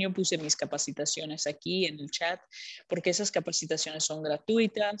información, yo puse mis capacitaciones aquí en el chat porque esas capacitaciones son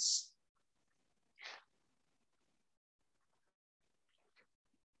gratuitas.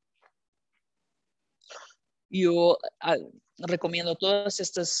 Yo recomiendo todas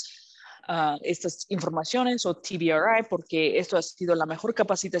estas estas informaciones o TBRI, porque esto ha sido la mejor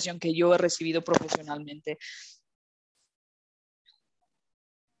capacitación que yo he recibido profesionalmente.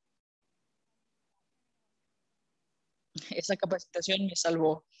 Esa capacitación me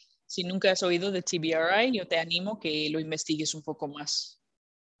salvó. Si nunca has oído de TBRI, yo te animo que lo investigues un poco más.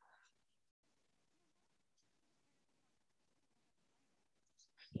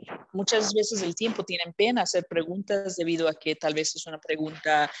 Muchas veces el tiempo tienen pena hacer preguntas debido a que tal vez es una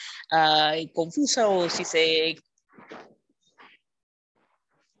pregunta confusa o si se...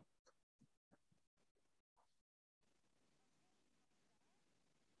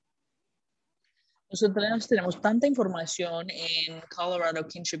 Nosotros tenemos tanta información en Colorado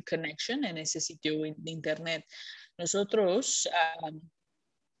Kinship Connection, en ese sitio de internet. Nosotros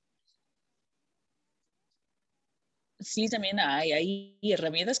sí, también hay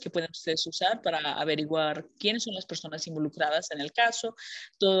herramientas que pueden ustedes usar para averiguar quiénes son las personas involucradas en el caso,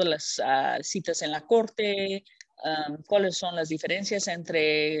 todas las citas en la corte, cuáles son las diferencias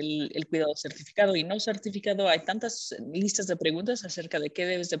entre el cuidado certificado y no certificado. Hay tantas listas de preguntas acerca de qué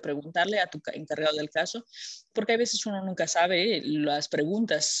debes de preguntarle a tu encargado del caso, porque a veces uno nunca sabe las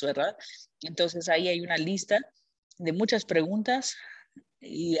preguntas, ¿verdad? Entonces ahí hay una lista de muchas preguntas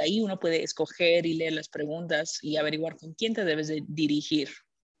y ahí uno puede escoger y leer las preguntas y averiguar con quién te debes de dirigir.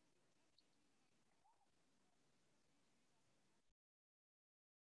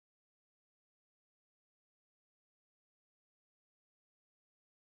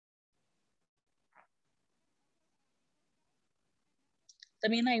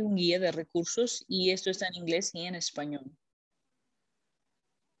 También hay un guía de recursos y esto está en inglés y en español.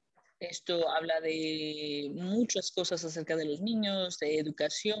 Esto habla de muchas cosas acerca de los niños, de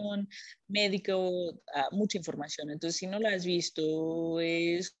educación, médico, mucha información. Entonces, si no la has visto,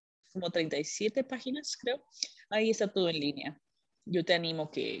 es como 37 páginas, creo. Ahí está todo en línea. Yo te animo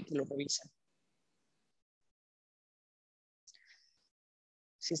que lo revisen.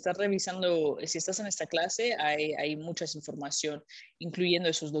 Si estás revisando, si estás en esta clase, hay mucha información, incluyendo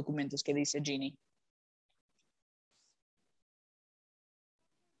esos documentos que dice Ginny.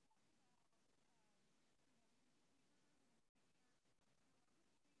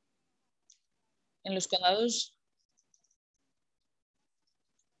 En los condados,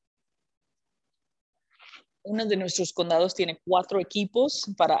 uno de nuestros condados tiene 4 equipos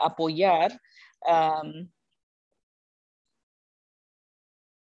para apoyar. Um,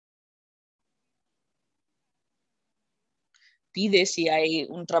 Pide si hay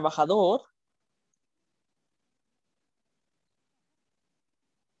un trabajador.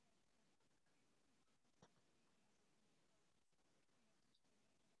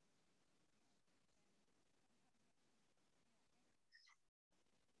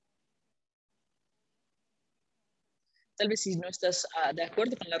 Tal vez si no estás de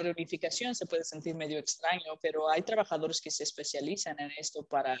acuerdo con la reunificación se puede sentir medio extraño, pero hay trabajadores que se especializan en esto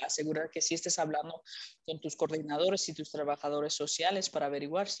para asegurar que si estés hablando con tus coordinadores y tus trabajadores sociales para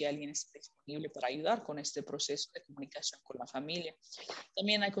averiguar si alguien está disponible para ayudar con este proceso de comunicación con la familia.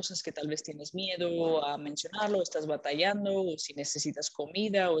 También hay cosas que tal vez tienes miedo a mencionarlo, estás batallando, o si necesitas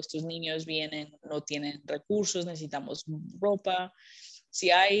comida, o estos niños vienen, no tienen recursos, necesitamos ropa. Si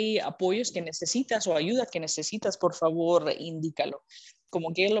hay apoyos que necesitas o ayuda que necesitas, por favor, indícalo.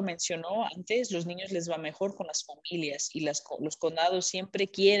 Como que lo mencionó antes, los niños les va mejor con las familias y los condados siempre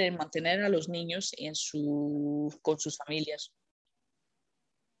quieren mantener a los niños con sus familias.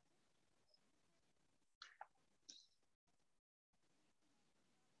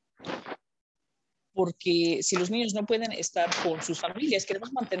 Porque si los niños no pueden estar con sus familias,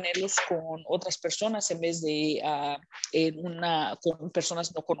 queremos mantenerlos con otras personas en vez de con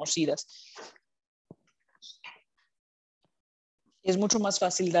personas no conocidas. Es mucho más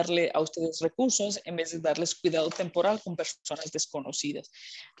fácil darle a ustedes recursos en vez de darles cuidado temporal con personas desconocidas.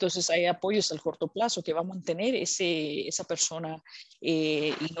 Entonces hay apoyos al corto plazo que va a mantener esa persona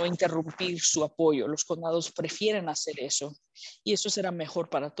y no interrumpir su apoyo. Los condados prefieren hacer eso y eso será mejor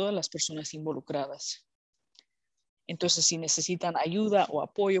para todas las personas involucradas. Entonces, si necesitan ayuda o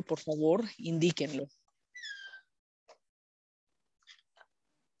apoyo, por favor, indíquenlo.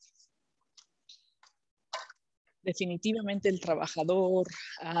 Definitivamente el trabajador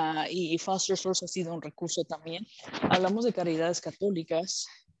y Foster Source ha sido un recurso también. Hablamos de caridades católicas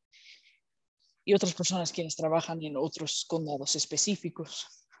y otras personas quienes trabajan en otros condados específicos,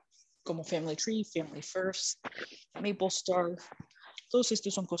 como Family Tree, Family First, Maple Star. Todos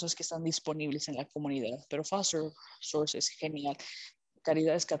estos son cosas que están disponibles en la comunidad, pero Foster Source es genial.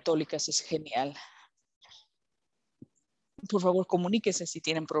 Caridades católicas es genial. Por favor, comuníquese si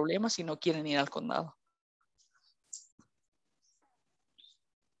tienen problemas y no quieren ir al condado.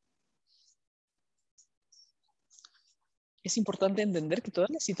 Es importante entender que todas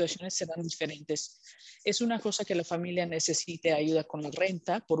las situaciones serán diferentes. Es una cosa que la familia necesite ayuda con la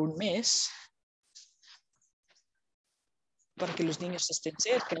renta por un mes para que los niños estén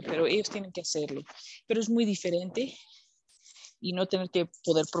cerca, pero ellos tienen que hacerlo. Pero es muy diferente y no tener que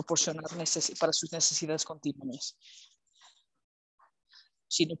poder proporcionar para sus necesidades continuas.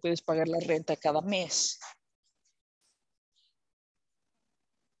 Si no puedes pagar la renta cada mes.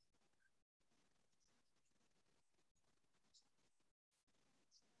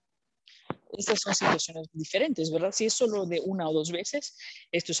 Estas son situaciones diferentes, ¿verdad? Si es solo de una o dos veces,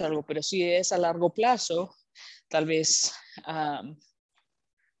 esto es algo, pero si es a largo plazo, tal vez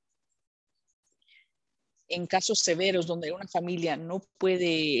en casos severos donde una familia no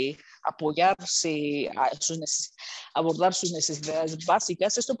puede apoyarse a abordar sus necesidades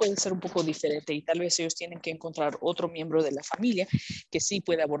básicas, esto puede ser un poco diferente y tal vez ellos tienen que encontrar otro miembro de la familia que sí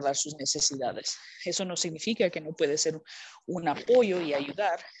puede abordar sus necesidades. Eso no significa que no puede ser un apoyo y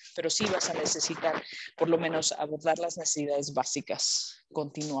ayudar, pero sí vas a necesitar por lo menos abordar las necesidades básicas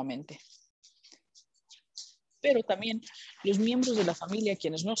continuamente. Pero también los miembros de la familia,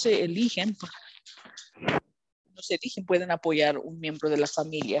 quienes no se eligen, pueden apoyar un miembro de la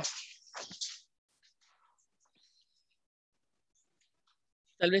familia.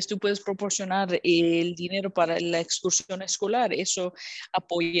 Tal vez tú puedes proporcionar el dinero para la excursión escolar. Eso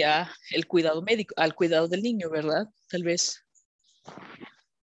apoya el cuidado médico, al cuidado del niño, ¿verdad? Tal vez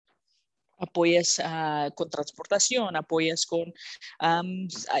apoyas con transportación, apoyas con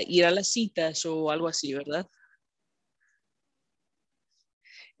ir a las citas o algo así, ¿verdad?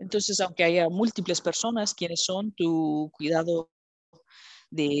 Entonces, aunque haya múltiples personas quienes son tu cuidado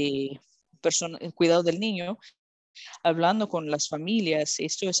de el cuidado del niño, hablando con las familias,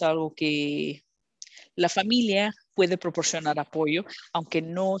 esto es algo que la familia puede proporcionar apoyo, aunque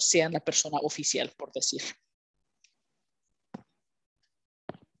no sean la persona oficial, por decir.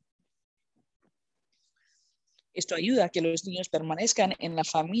 Esto ayuda a que los niños permanezcan en la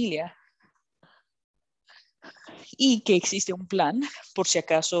familia y que existe un plan por si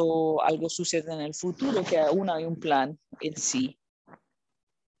acaso algo sucede en el futuro, que aún hay un plan en sí.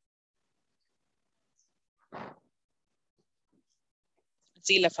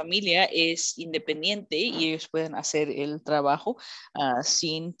 Sí, la familia es independiente y ellos pueden hacer el trabajo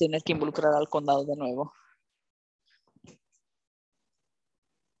sin tener que involucrar al condado de nuevo.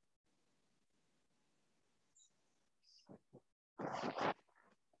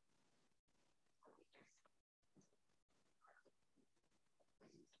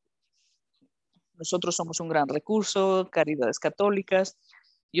 Nosotros somos un gran recurso, Caridades Católicas.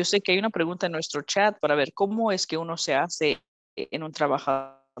 Yo sé que hay una pregunta en nuestro chat para ver cómo es que uno se hace en un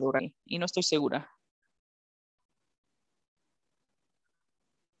trabajador ahí, y no estoy segura.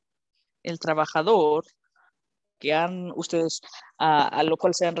 El trabajador que han ustedes a lo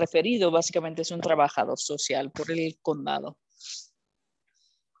cual se han referido básicamente es un trabajador social por el condado.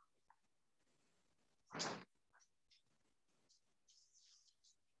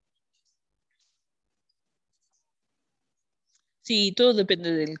 Sí, todo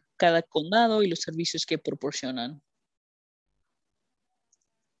depende de cada condado y los servicios que proporcionan.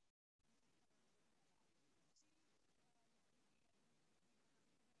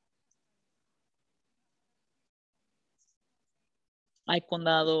 Hay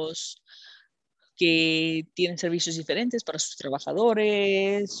condados que tienen servicios diferentes para sus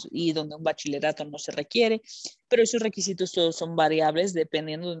trabajadores y donde un bachillerato no se requiere, pero esos requisitos todos son variables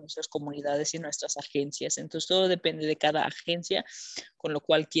dependiendo de nuestras comunidades y nuestras agencias. Entonces todo depende de cada agencia con lo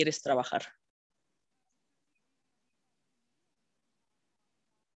cual quieres trabajar.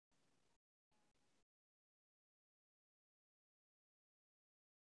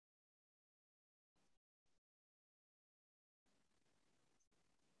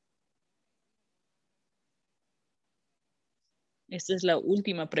 Esta es la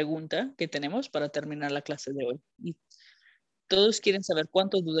última pregunta que tenemos para terminar la clase de hoy. Y todos quieren saber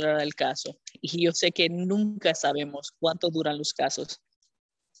cuánto durará el caso. Y yo sé que nunca sabemos cuánto duran los casos.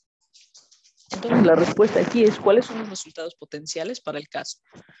 Entonces, la respuesta aquí es cuáles son los resultados potenciales para el caso.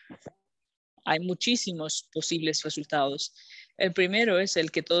 Hay muchísimos posibles resultados. El primero es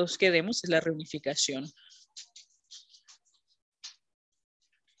el que todos queremos, es la reunificación.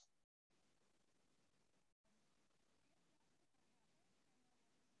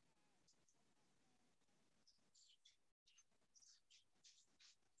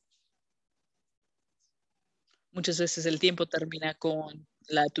 Muchas veces el tiempo termina con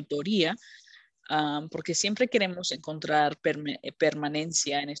la tutoría, porque siempre queremos encontrar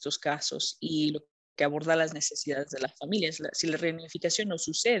permanencia en estos casos y lo que aborda las necesidades de las familias. Si la reunificación no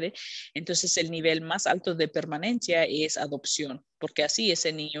sucede, entonces el nivel más alto de permanencia es adopción, porque así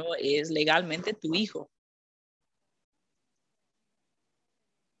ese niño es legalmente tu hijo.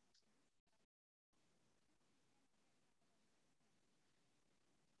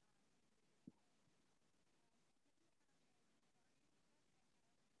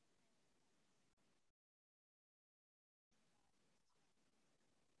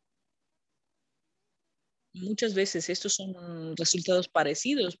 Muchas veces estos son resultados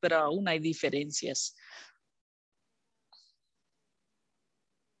parecidos, pero aún hay diferencias.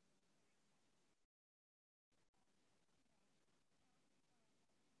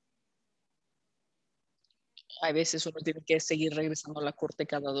 Hay veces uno tiene que seguir regresando a la corte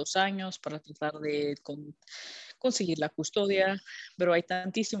cada 2 años para tratar de conseguir la custodia, pero hay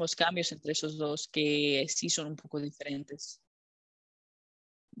tantísimos cambios entre esos dos que sí son un poco diferentes.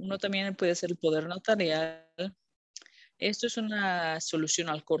 Uno también puede ser el poder notarial. Esto es una solución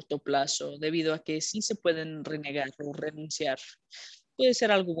al corto plazo, debido a que sí se pueden renegar o renunciar. Puede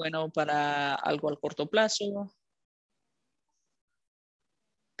ser algo bueno para algo al corto plazo,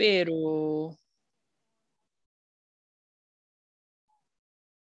 pero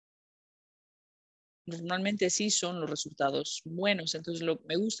normalmente sí son los resultados buenos. Entonces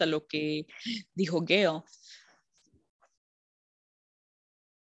me gusta lo que dijo Gail.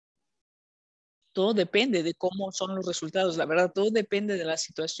 Todo depende de cómo son los resultados. La verdad, todo depende de la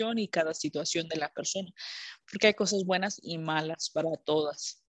situación y cada situación de la persona, porque hay cosas buenas y malas para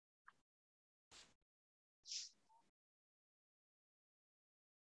todas.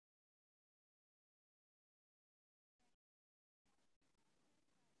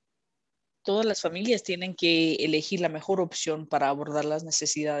 Todas las familias tienen que elegir la mejor opción para abordar las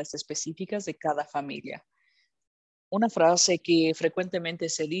necesidades específicas de cada familia. Una frase que frecuentemente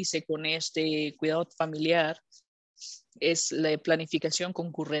se dice con este cuidado familiar es la planificación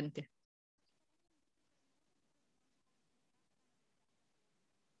concurrente.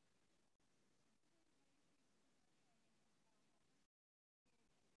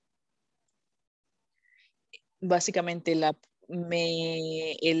 Básicamente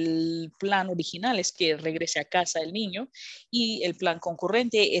el plan original es que regrese a casa el niño y el plan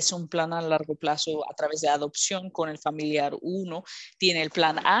concurrente es un plan a largo plazo a través de adopción con el familiar uno. Tiene el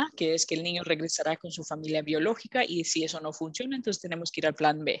plan A, que es que el niño regresará con su familia biológica y si eso no funciona, entonces tenemos que ir al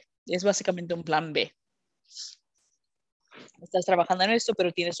plan B. Es básicamente un plan B. Estás trabajando en esto,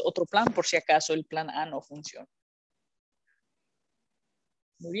 pero tienes otro plan por si acaso el plan A no funciona.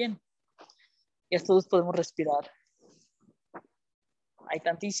 Muy bien, ya todos podemos respirar. Hay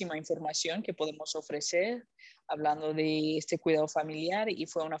tantísima información que podemos ofrecer hablando de este cuidado familiar y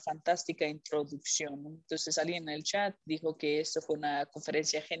fue una fantástica introducción. Entonces alguien en el chat dijo que esto fue una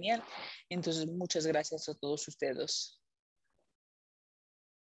conferencia genial. Entonces muchas gracias a todos ustedes.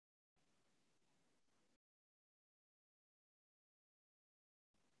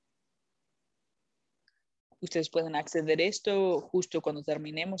 Ustedes pueden acceder a esto justo cuando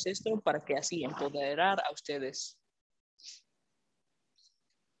terminemos esto para que así empoderar a ustedes.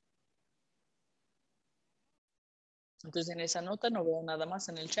 Entonces en esa nota no veo nada más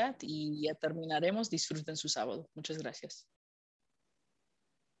en el chat y ya terminaremos. Disfruten su sábado. Muchas gracias.